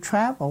 When you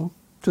travel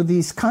to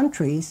these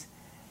countries,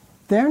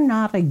 they're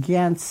not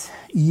against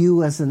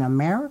you as an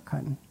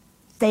American.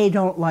 They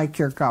don't like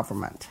your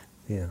government.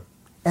 Yeah.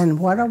 And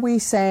what are we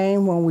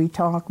saying when we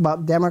talk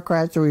about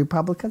Democrats or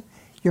Republicans?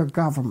 Your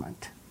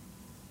government.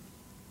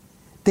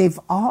 They've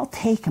all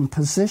taken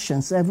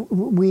positions. I'm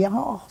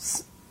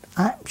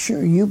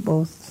sure you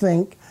both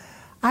think,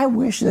 I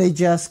wish they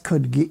just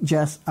could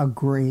just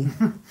agree.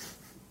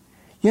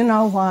 You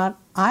know what?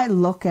 I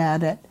look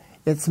at it,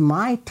 it's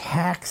my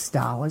tax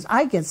dollars.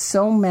 I get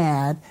so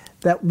mad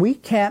that we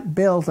can't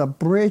build a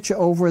bridge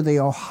over the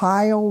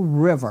Ohio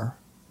River,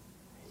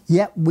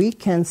 yet we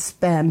can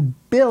spend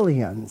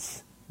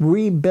billions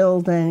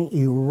rebuilding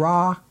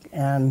Iraq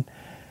and,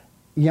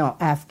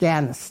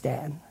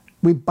 Afghanistan.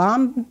 We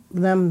bomb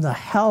them the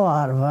hell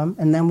out of them,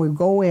 and then we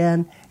go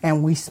in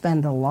and we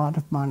spend a lot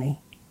of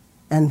money.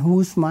 And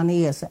whose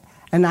money is it?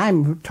 And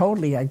I'm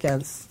totally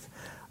against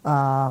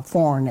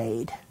foreign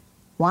aid.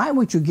 Why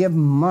would you give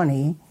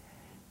money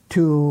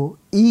to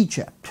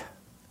Egypt?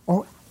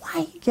 Or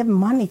why give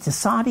money to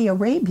Saudi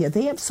Arabia?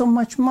 They have so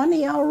much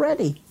money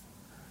already.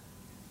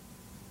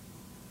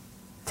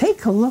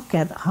 Take a look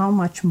at how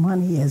much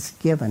money is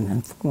given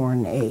in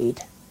foreign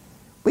aid.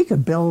 We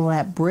could build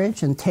that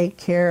bridge and take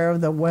care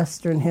of the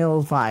Western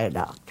Hills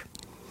Viaduct.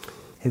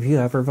 Have you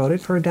ever voted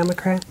for a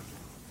Democrat?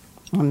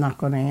 I'm not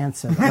going to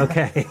answer that.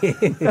 Okay.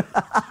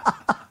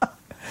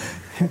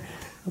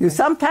 You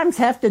sometimes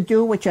have to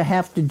do what you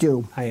have to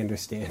do. I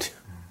understand.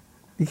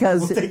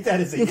 Because we'll take that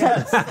as a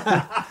yes.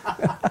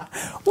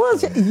 Well,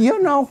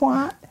 you know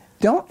what?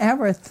 Don't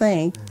ever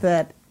think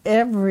that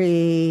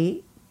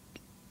every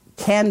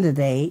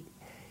candidate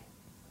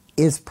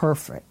is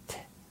perfect.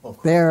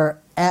 When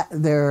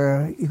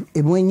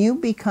you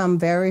become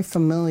very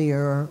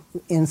familiar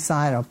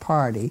inside a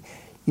party,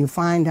 you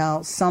find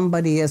out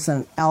somebody is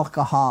an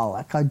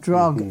alcoholic, a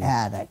drug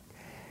addict,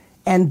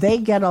 and they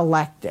get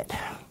elected.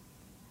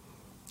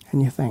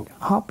 And you think,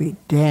 I'll be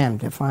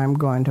damned if I'm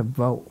going to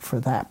vote for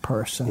that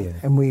person. Yeah.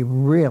 And we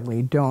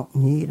really don't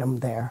need them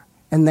there.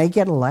 And they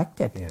get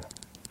elected. Yeah.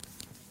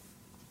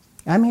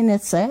 I mean,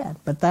 it's sad,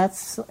 but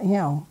that's,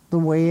 the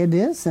way it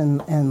is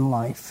in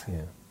life.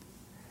 Yeah.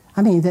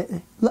 I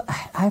mean,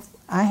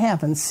 I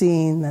haven't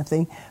seen the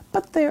thing,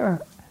 but there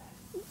are,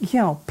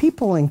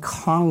 people in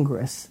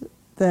Congress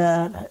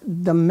that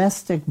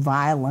domestic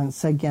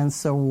violence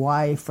against their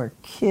wife or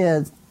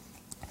kids,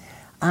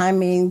 I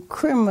mean,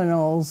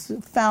 criminals,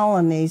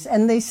 felonies,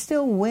 and they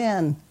still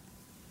win.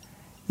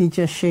 You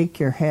just shake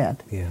your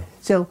head. Yeah.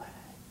 So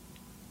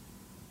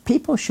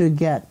people should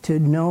get to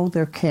know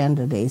their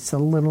candidates a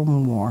little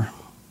more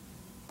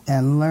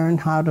and learn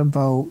how to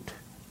vote,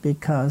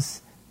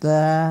 because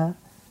the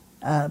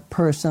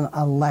person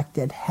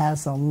elected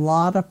has a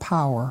lot of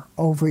power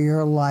over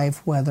your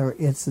life, whether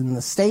it's in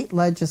the state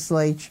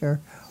legislature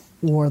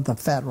or the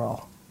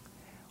federal.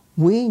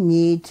 We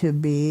need to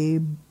be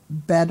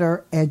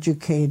better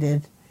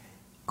educated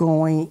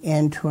going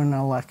into an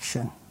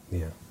election.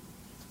 Yeah.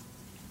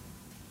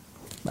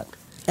 But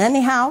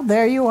anyhow,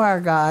 there you are,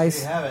 There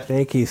guys. you have it.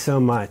 Thank you so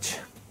much.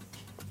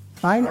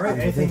 I All know. right.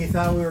 Anything you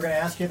thought we were going to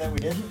ask you that we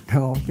didn't?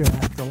 No, you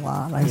asked a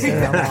lot. I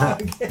say a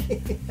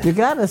lot. You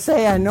got to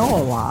say I know a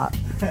lot.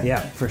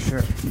 Yeah, for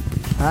sure.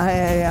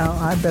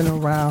 I've been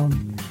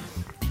around.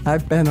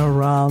 I've been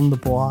around the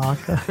block.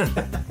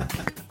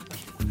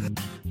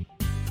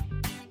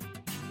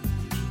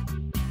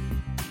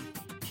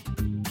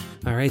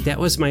 All right, that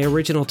was my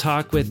original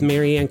talk with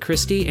Marianne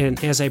Christie,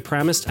 and as I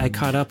promised, I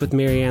caught up with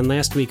Marianne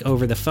last week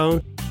over the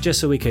phone just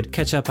so we could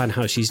catch up on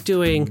how she's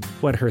doing,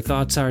 what her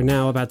thoughts are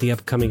now about the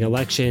upcoming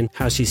election,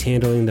 how she's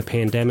handling the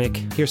pandemic.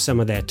 Here's some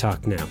of that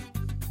talk now.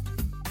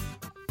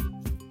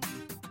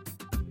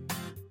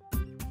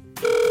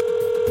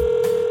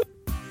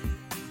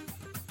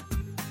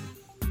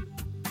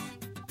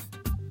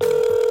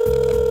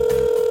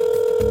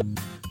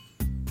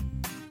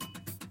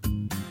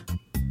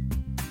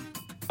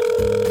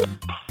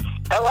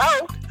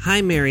 Hello?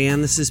 Hi,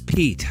 Marianne. This is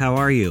Pete. How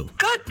are you?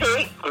 Good,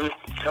 Pete.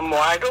 I'm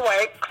wide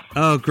awake,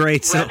 Oh,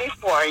 great. So ready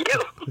for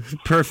you.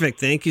 perfect.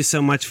 Thank you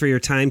so much for your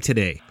time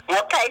today.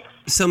 Okay.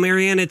 So,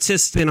 Marianne, it's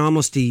just been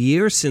almost a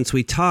year since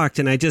we talked,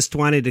 and I just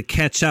wanted to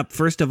catch up,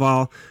 first of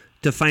all,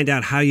 to find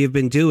out how you've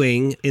been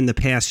doing in the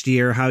past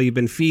year, how you've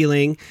been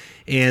feeling,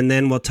 and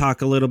then we'll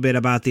talk a little bit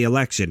about the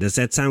election. Does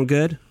that sound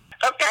good?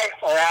 Okay.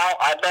 Well,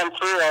 I've been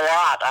through a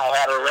lot. I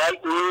had a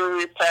right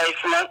knee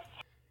replacement.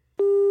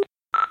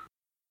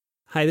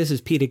 Hi, this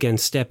is Pete again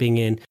stepping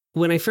in.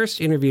 When I first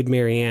interviewed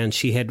Marianne,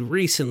 she had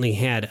recently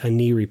had a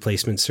knee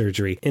replacement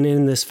surgery, and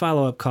in this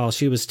follow-up call,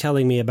 she was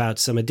telling me about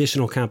some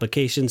additional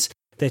complications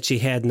that she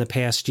had in the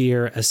past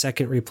year, a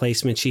second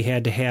replacement she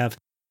had to have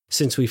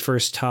since we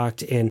first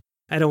talked, and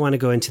I don't want to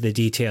go into the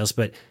details,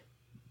 but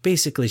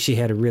basically she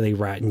had a really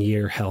rotten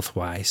year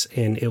health-wise,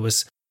 and it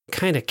was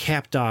kind of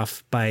capped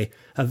off by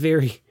a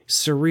very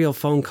surreal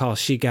phone call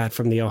she got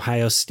from the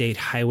Ohio State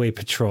Highway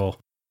Patrol,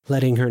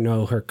 letting her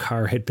know her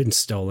car had been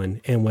stolen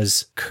and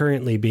was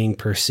currently being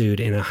pursued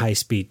in a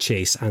high-speed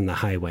chase on the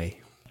highway.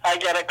 I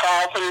get a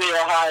call from the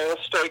Ohio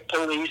State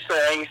Police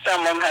saying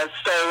someone has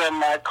stolen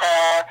my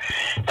car,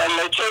 and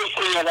they're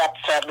chasing it up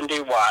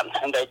 71,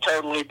 and they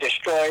totally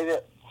destroyed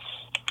it.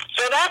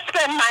 So that's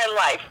been my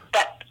life.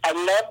 But I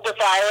love the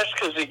virus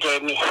because it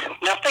gave me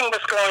nothing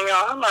was going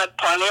on. I had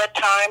plenty of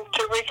time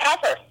to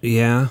recover.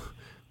 Yeah.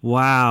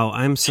 Wow.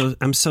 I'm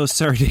so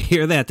sorry to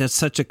hear that. That's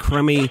such a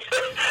crummy.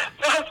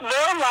 It's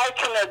more like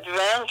an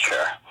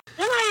adventure.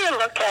 You know, you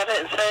look at it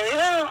and say,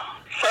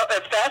 so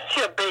if that's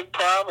your big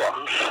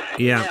problems,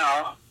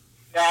 Yeah.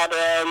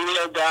 gotta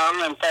kneel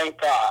down and thank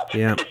God.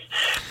 Yeah.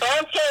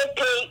 Okay,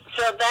 Pete,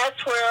 so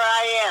that's where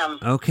I am.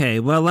 Okay.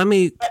 Well, let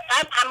me. But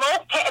I'm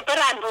okay, but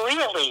I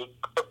really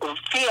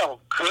feel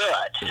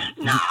good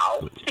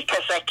now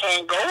because I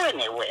can't go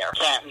anywhere.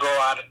 Can't go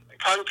out of the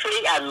country.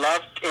 I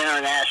loved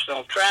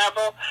international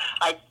travel.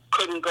 I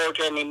couldn't go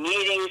to any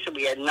meetings.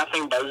 We had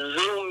nothing but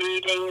Zoom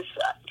meetings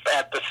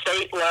at the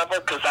state level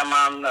because I'm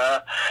on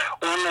the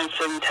Women's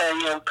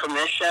Centennial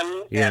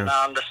Commission and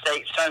on the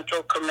State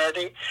Central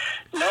Committee.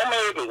 No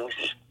meetings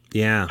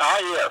Yeah.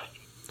 all year.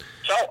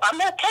 So I'm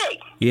okay.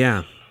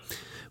 Yeah.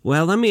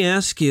 Well, let me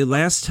ask you,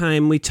 last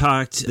time we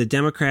talked, the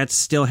Democrats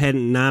still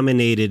hadn't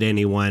nominated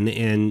anyone,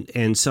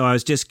 and so I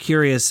was just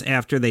curious,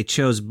 after they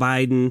chose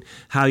Biden,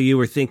 how you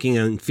were thinking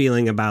and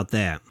feeling about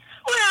that.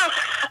 Well,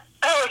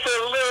 I was a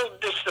little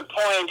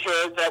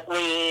disappointed that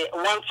we,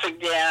 once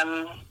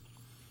again,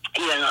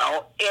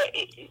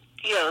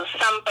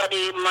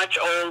 somebody much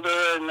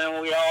older, and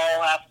then we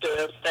all have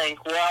to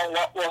think, well,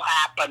 what will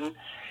happen,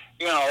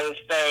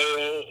 if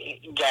they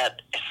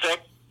get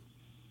sick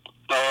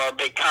or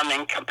become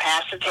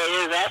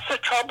incapacitated. That's the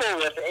trouble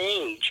with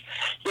age.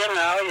 You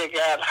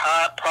got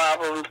heart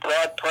problems,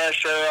 blood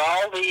pressure,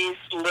 all these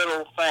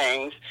little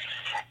things.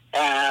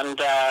 And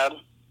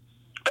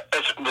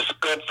it was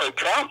good for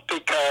Trump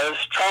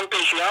because Trump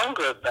is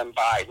younger than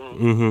Biden.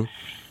 Mm-hmm.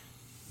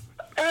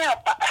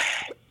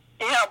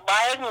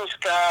 Biden's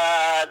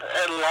got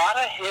a lot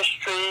of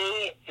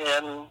history,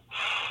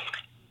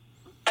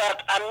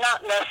 but I'm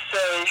not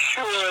necessarily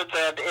sure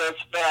that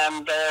it's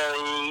been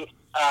very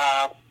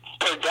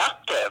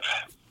productive,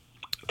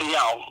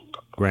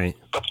 Right.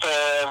 for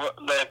what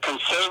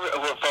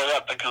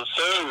the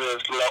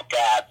conservatives look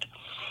at,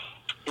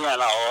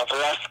 of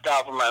less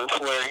government,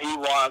 where he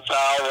wants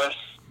ours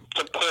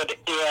to put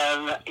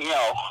in,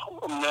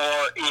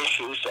 more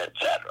issues,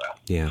 etc.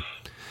 Yeah.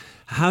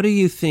 How do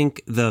you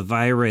think the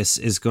virus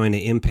is going to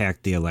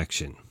impact the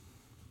election?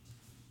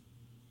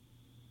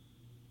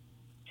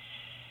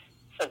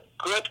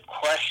 good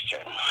question,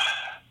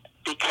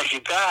 because you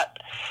got,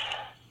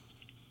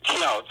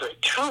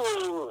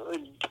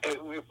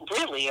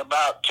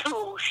 about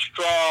two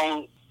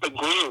strong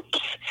groups.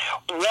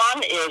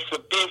 One is the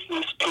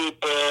business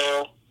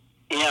people,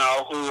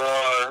 who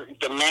are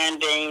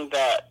demanding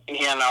that,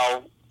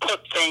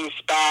 put things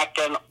back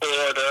in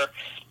order.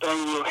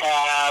 Then you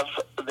have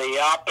the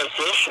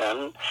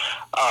opposition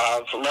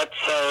of, let's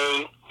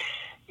say,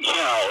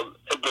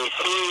 the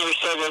senior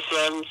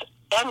citizens,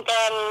 and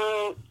then,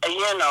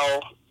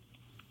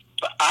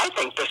 I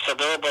think the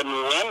suburban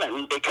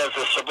women, because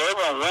the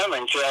suburban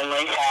women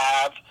generally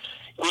have,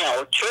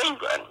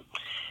 children,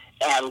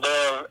 and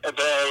they're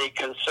very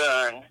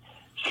concerned.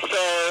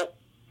 So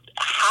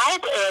how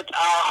it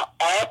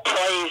all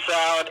plays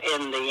out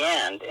in the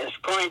end is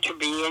going to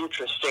be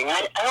interesting.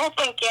 I don't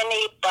think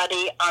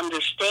anybody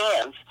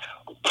understands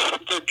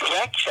the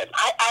direction.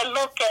 I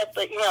look at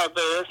the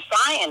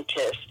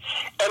scientists,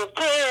 and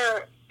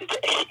they're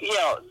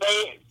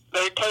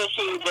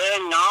taking their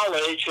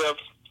knowledge of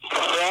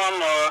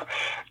former,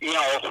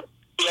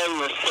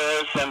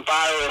 illnesses and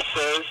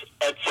viruses,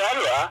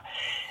 etc.,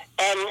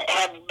 and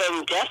have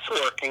been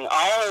guessworking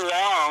all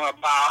along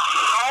about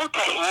how to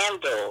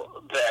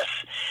handle this.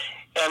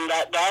 And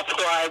that's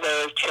why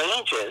there are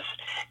changes.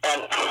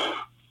 And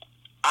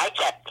I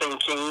kept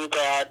thinking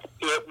that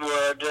it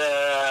would,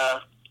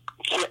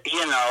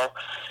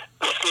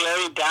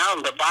 slow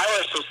down. The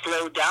virus would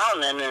slow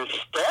down, and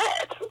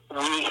instead,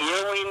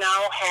 we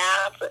now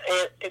have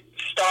it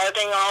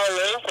starting all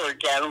over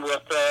again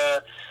with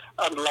a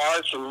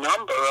large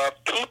number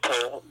of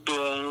people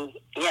being,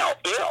 ill.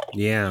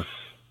 Yeah.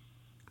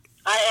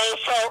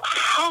 So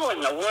how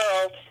in the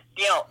world,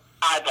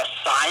 are the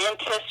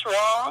scientists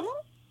wrong?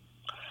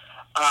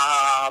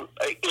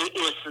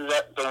 Is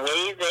the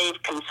way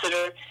they've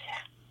considered?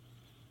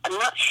 I'm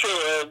not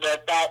sure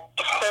that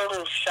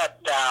total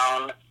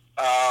shutdown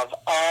of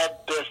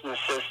all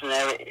businesses and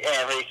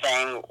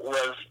everything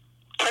was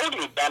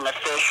totally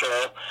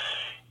beneficial,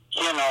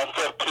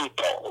 for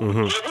people.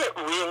 Mm-hmm. Did it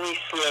really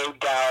slow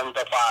down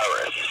the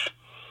virus?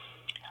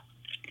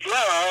 A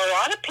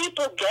lot of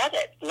people get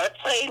it. Let's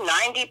say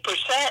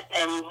 90%,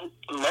 and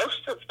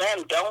most of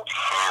them don't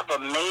have a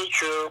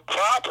major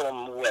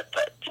problem with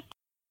it.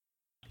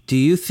 Do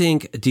you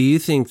think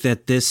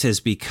that this has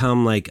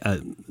become like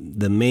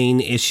the main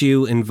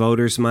issue in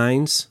voters'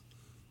 minds?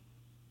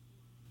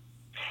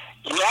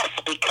 Yes,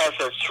 because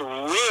it's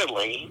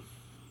really,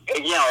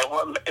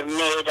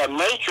 made a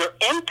major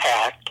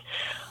impact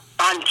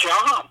on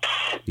jobs.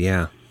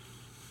 Yeah.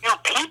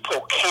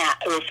 People can't,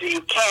 if you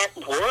can't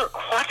work,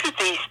 what do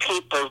these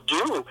people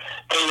do?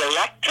 The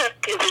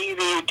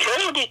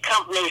utility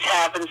companies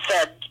haven't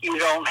said you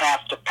don't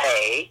have to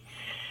pay.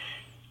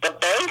 The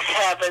banks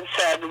haven't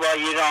said, well,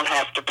 you don't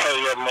have to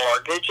pay your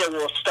mortgage. It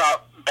will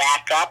start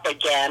back up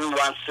again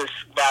once this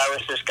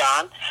virus is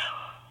gone.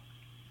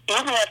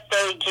 Even if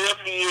they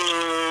give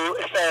you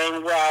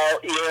saying, well,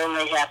 you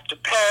only have to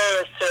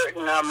pay a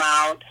certain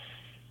amount,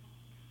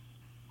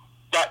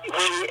 but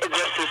when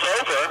this is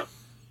over,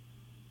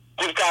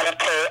 you've got to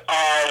pay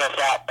all of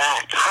that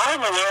back. How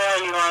in the world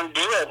are you going to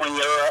do it when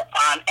you're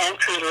on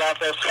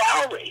entry-level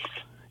salaries?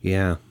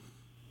 Yeah,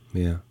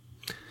 yeah.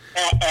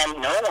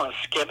 And no one's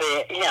giving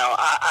it,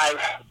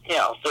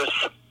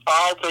 there's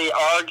all the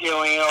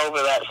arguing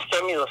over that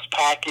stimulus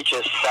package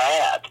is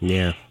sad.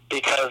 Yeah.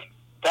 Because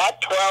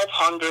that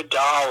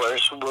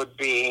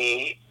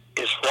 $1,200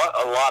 is what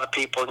a lot of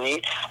people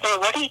need. I mean,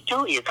 what do you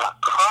do? You've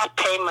got car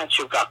payments,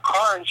 you've got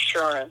car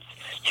insurance,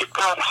 you've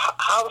got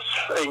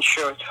house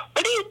insurance.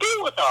 What do you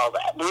do with all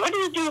that? What do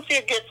you do if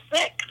you get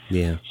sick?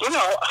 Yeah.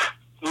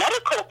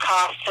 Medical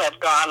costs have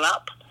gone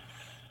up.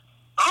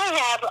 I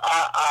have a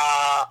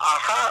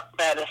heart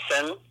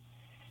medicine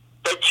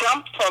that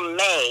jumped from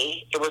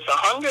May. It was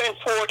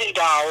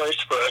 $140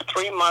 for a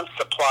 3-month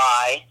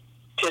supply.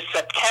 To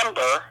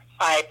September,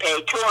 I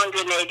paid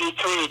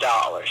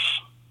 $283.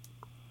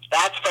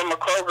 That's from a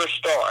Kroger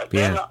store.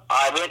 Yeah. Then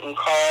I went and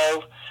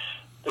called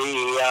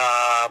the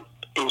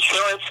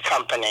insurance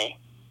company,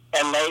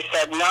 and they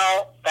said,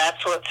 no,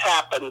 that's what's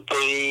happened.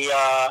 The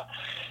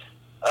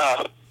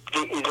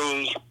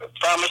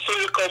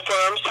pharmaceutical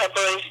firms have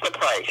raised the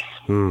price.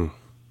 Hmm.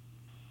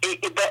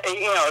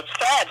 It's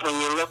sad when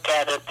you look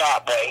at it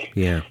that way.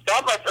 Yeah.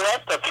 That's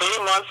a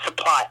 3-month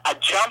supply. A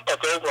jump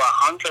of over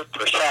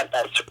 100%.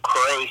 That's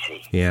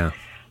crazy. Yeah.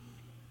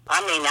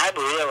 I mean, I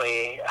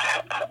really,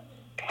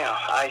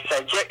 I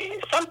said,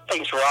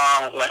 something's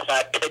wrong when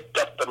I picked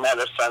up the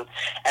medicine,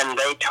 and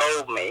they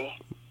told me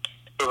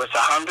it was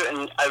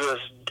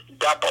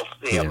double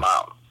the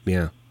amount.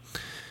 Yeah.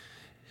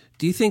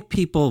 Do you think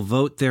people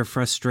vote their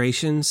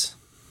frustrations?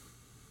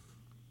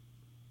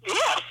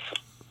 Yes.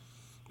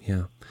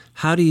 Yeah.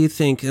 How do you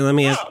think? Let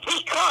me ask.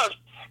 Because,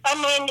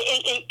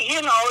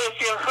 if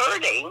you're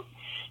hurting,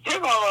 you're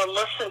going to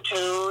listen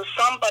to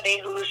somebody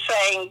who's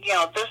saying,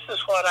 this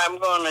is what I'm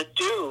going to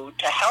do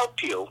to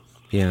help you.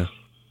 Yeah.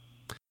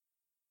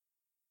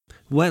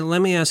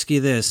 Let me ask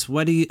you this.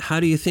 How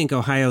do you think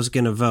Ohio's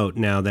going to vote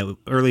now that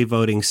early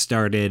voting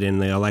started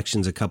and the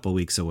election's a couple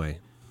weeks away?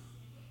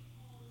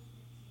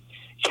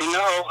 You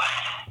know,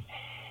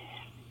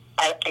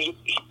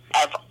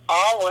 I've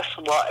always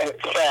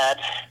said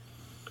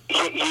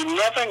you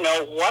never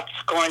know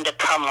what's going to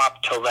come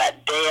up till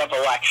that day of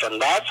election.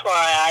 That's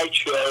why I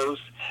chose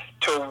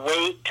to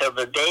wait till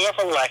the day of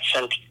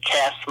election to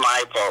cast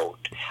my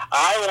vote.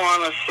 I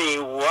want to see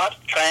what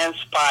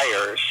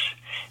transpires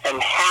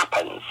and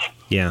happens.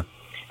 Yeah.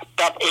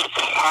 But it's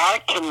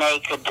hard to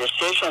make a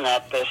decision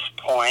at this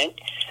point.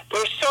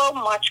 There's so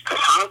much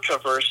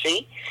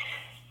controversy.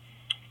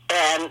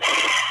 And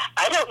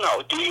I don't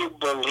know, do you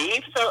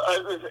believe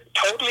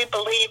totally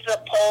believe the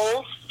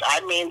polls?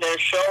 I mean, they're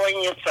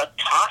showing it's a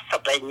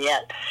toss-up, and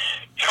yet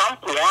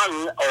Trump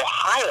won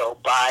Ohio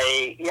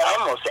by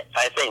almost,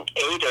 I think,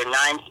 8 or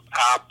 9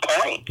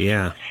 points.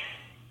 Yeah.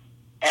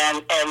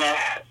 And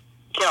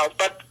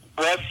but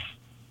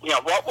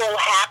what will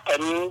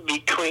happen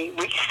between,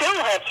 we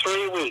still have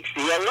 3 weeks.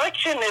 The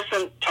election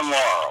isn't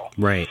tomorrow.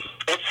 Right.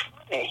 It's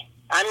funny.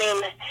 I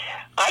mean,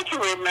 I can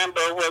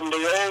remember when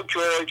the old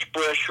George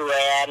Bush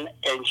ran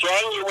in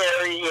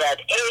January, he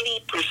had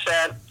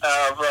 80%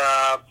 of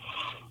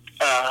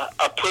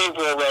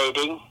approval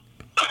rating.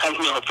 In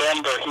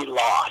November, he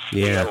lost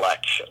the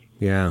election.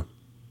 Yeah.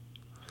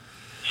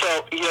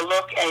 So you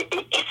look at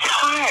it's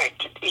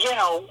hard,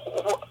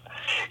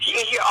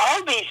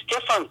 all these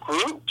different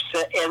groups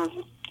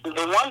and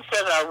the ones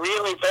that are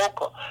really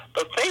vocal.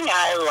 The thing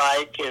I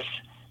like is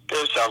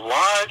there's a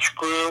large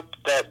group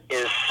that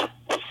is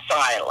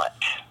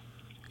silent.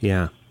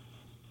 Yeah.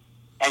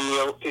 And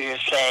you're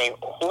saying,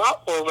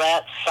 what will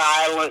that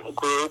silent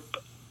group,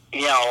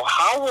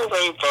 how will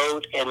they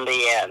vote in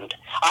the end?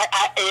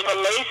 It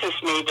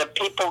amazes me that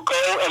people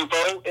go and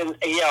vote and,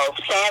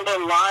 stand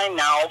in line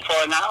now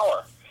for an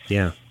hour.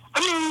 Yeah. I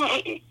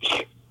mean,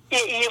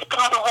 you've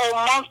got a whole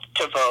month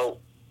to vote.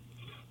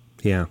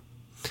 Yeah.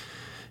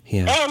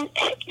 Yeah. And,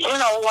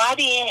 why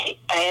do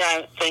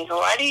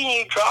you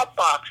need drop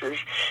boxes?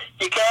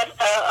 You get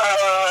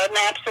an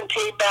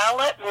absentee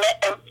ballot,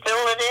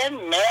 fill it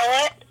in, mail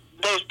it.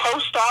 There's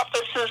post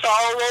offices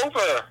all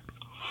over.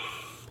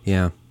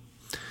 Yeah.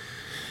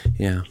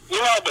 Yeah.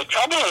 The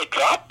trouble with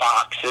drop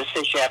boxes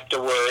is you have to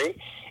worry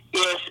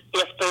is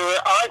if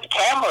there aren't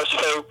cameras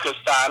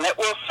focused on it,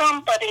 will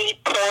somebody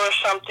pour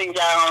something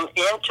down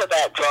into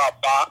that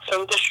drop box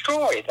and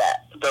destroy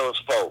those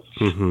votes?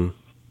 Mm-hmm.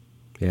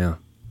 Yeah.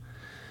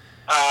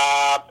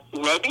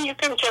 Maybe you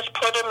can just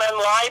put them in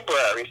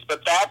libraries,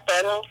 but that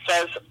then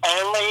says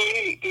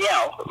only,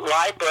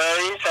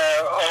 libraries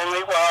are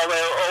only while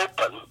they're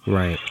open.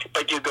 Right.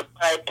 But you could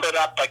probably put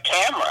up a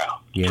camera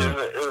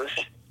to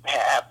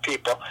have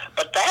people.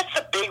 But that's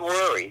a big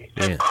worry.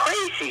 The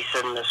crazies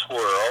in this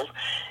world,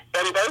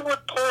 and they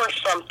would pour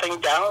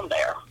something down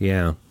there.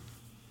 Yeah.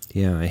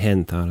 Yeah, I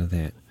hadn't thought of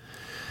that.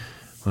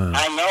 Wow.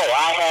 I know.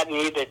 I hadn't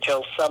either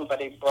till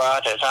somebody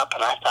brought it up,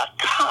 and I thought,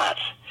 God,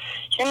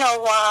 you know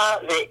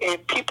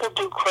what? People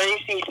do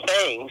crazy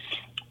things.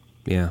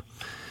 Yeah.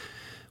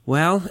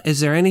 Well, is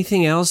there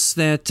anything else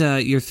that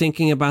you're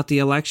thinking about the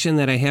election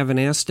that I haven't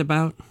asked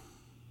about?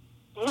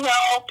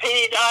 No,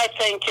 Pete. I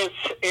think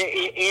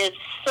it's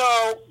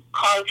so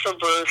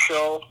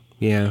controversial.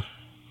 Yeah.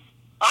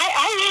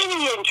 I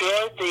really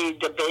enjoyed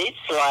the debates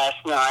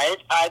last night.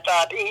 I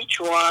thought each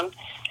one,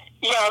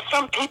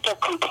 some people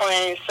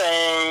complain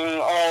saying,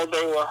 oh,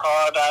 they were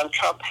hard on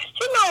Trump.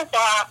 You know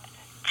what?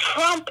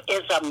 Trump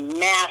is a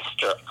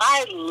master.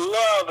 I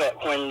love it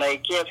when they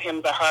give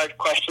him the hard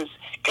questions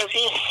because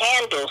he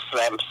handles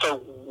them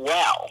so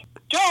well.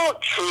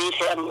 Don't treat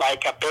him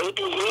like a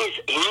baby.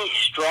 He's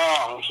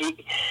strong.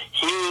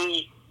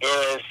 He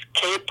is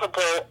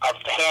capable of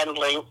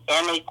handling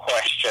any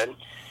question.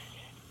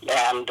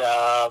 And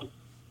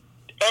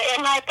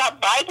I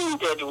thought Biden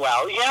did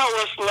well. It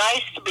was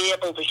nice to be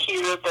able to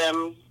hear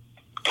them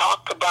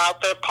talk about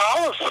their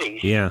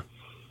policies. Yeah.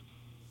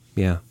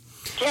 Yeah.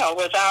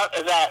 Without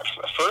that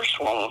first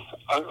one,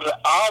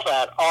 all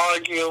that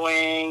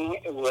arguing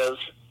was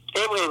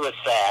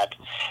sad.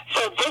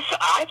 So this,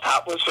 I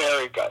thought, was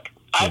very good.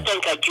 I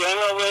think a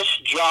journalist's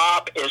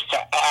job is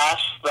to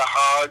ask the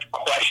hard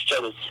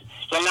questions.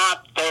 You're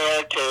not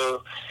there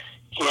to,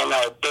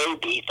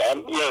 baby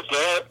them. You're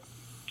there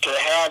to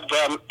have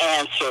them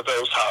answer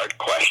those hard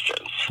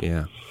questions.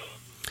 Yeah.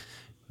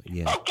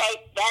 Yeah.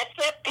 Okay,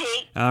 that's it,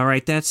 Pete. All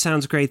right, that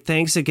sounds great.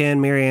 Thanks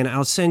again, Marianne.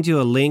 I'll send you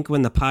a link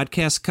when the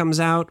podcast comes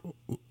out.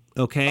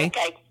 Okay.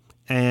 Okay.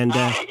 And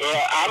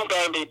I'm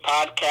going to be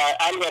podcast.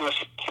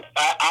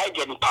 I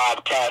didn't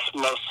podcast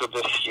most of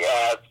this year.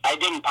 I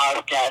didn't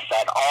podcast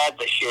at all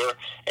this year,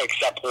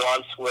 except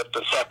once with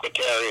the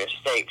Secretary of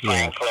State,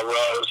 Frank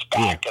LaRose,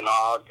 back in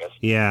August.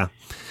 Yeah.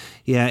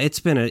 Yeah, it's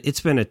been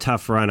a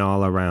tough run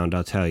all around,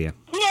 I'll tell you.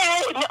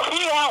 Yeah,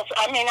 who else?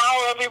 I mean,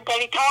 all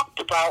everybody talked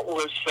about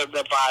was the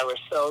virus.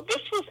 So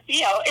this was,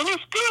 it was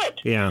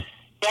good. Yeah.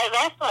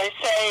 That's why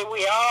I say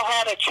we all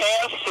had a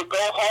chance to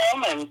go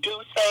home and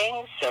do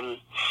things and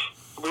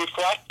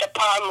reflect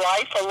upon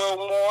life a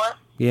little more.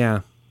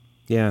 Yeah.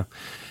 Yeah.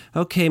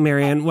 Okay,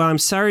 Marianne. Well, I'm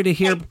sorry to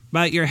hear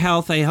about your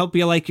health. I hope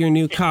you like your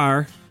new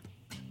car.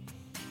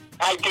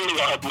 I do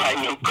love my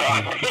new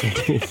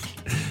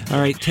car. All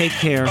right, take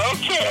care.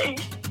 Okay.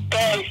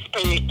 Thanks,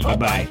 Pete.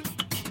 Bye-bye.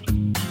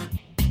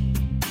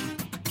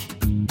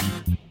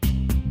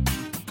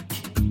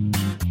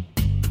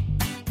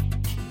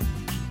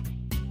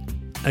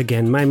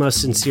 Again, my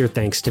most sincere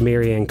thanks to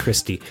Marianne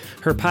Christie.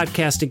 Her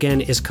podcast,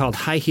 again, is called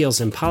High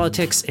Heels in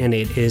Politics, and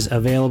it is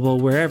available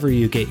wherever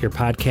you get your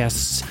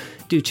podcasts.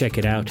 Do check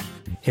it out.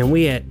 And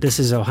we at This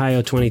Is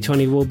Ohio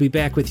 2020 will be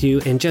back with you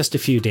in just a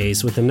few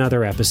days with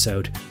another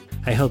episode.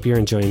 I hope you're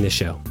enjoying the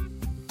show.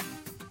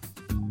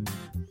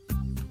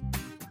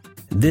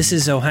 This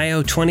Is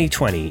Ohio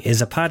 2020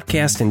 is a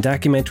podcast and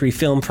documentary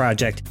film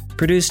project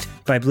produced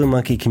by Blue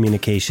Monkey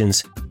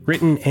Communications,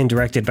 written and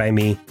directed by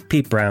me,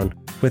 Pete Brown,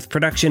 with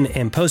production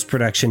and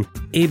post-production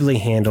ably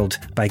handled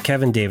by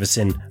Kevin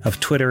Davison of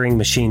Twittering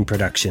Machine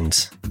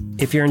Productions.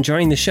 If you're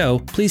enjoying the show,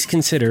 please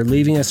consider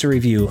leaving us a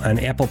review on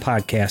Apple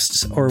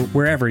Podcasts or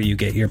wherever you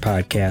get your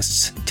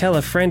podcasts. Tell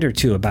a friend or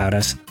two about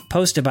us,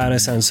 post about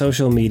us on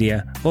social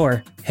media,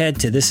 or head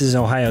to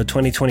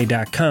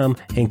thisisohio2020.com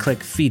and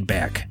click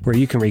feedback, where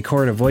you can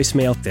record a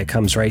voicemail that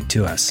comes right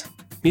to us.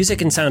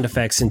 Music and sound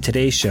effects in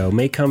today's show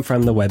may come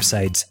from the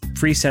websites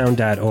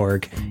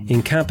freesound.org,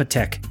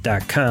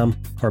 incompetech.com,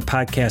 or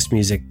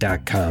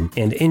podcastmusic.com,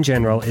 and in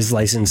general is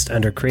licensed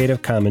under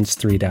Creative Commons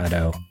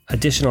 3.0.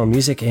 Additional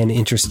music and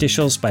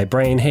interstitials by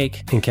Brian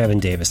Hake and Kevin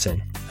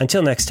Davison.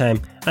 Until next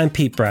time, I'm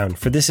Pete Brown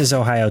for This Is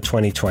Ohio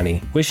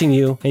 2020, wishing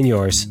you and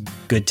yours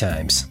good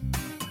times.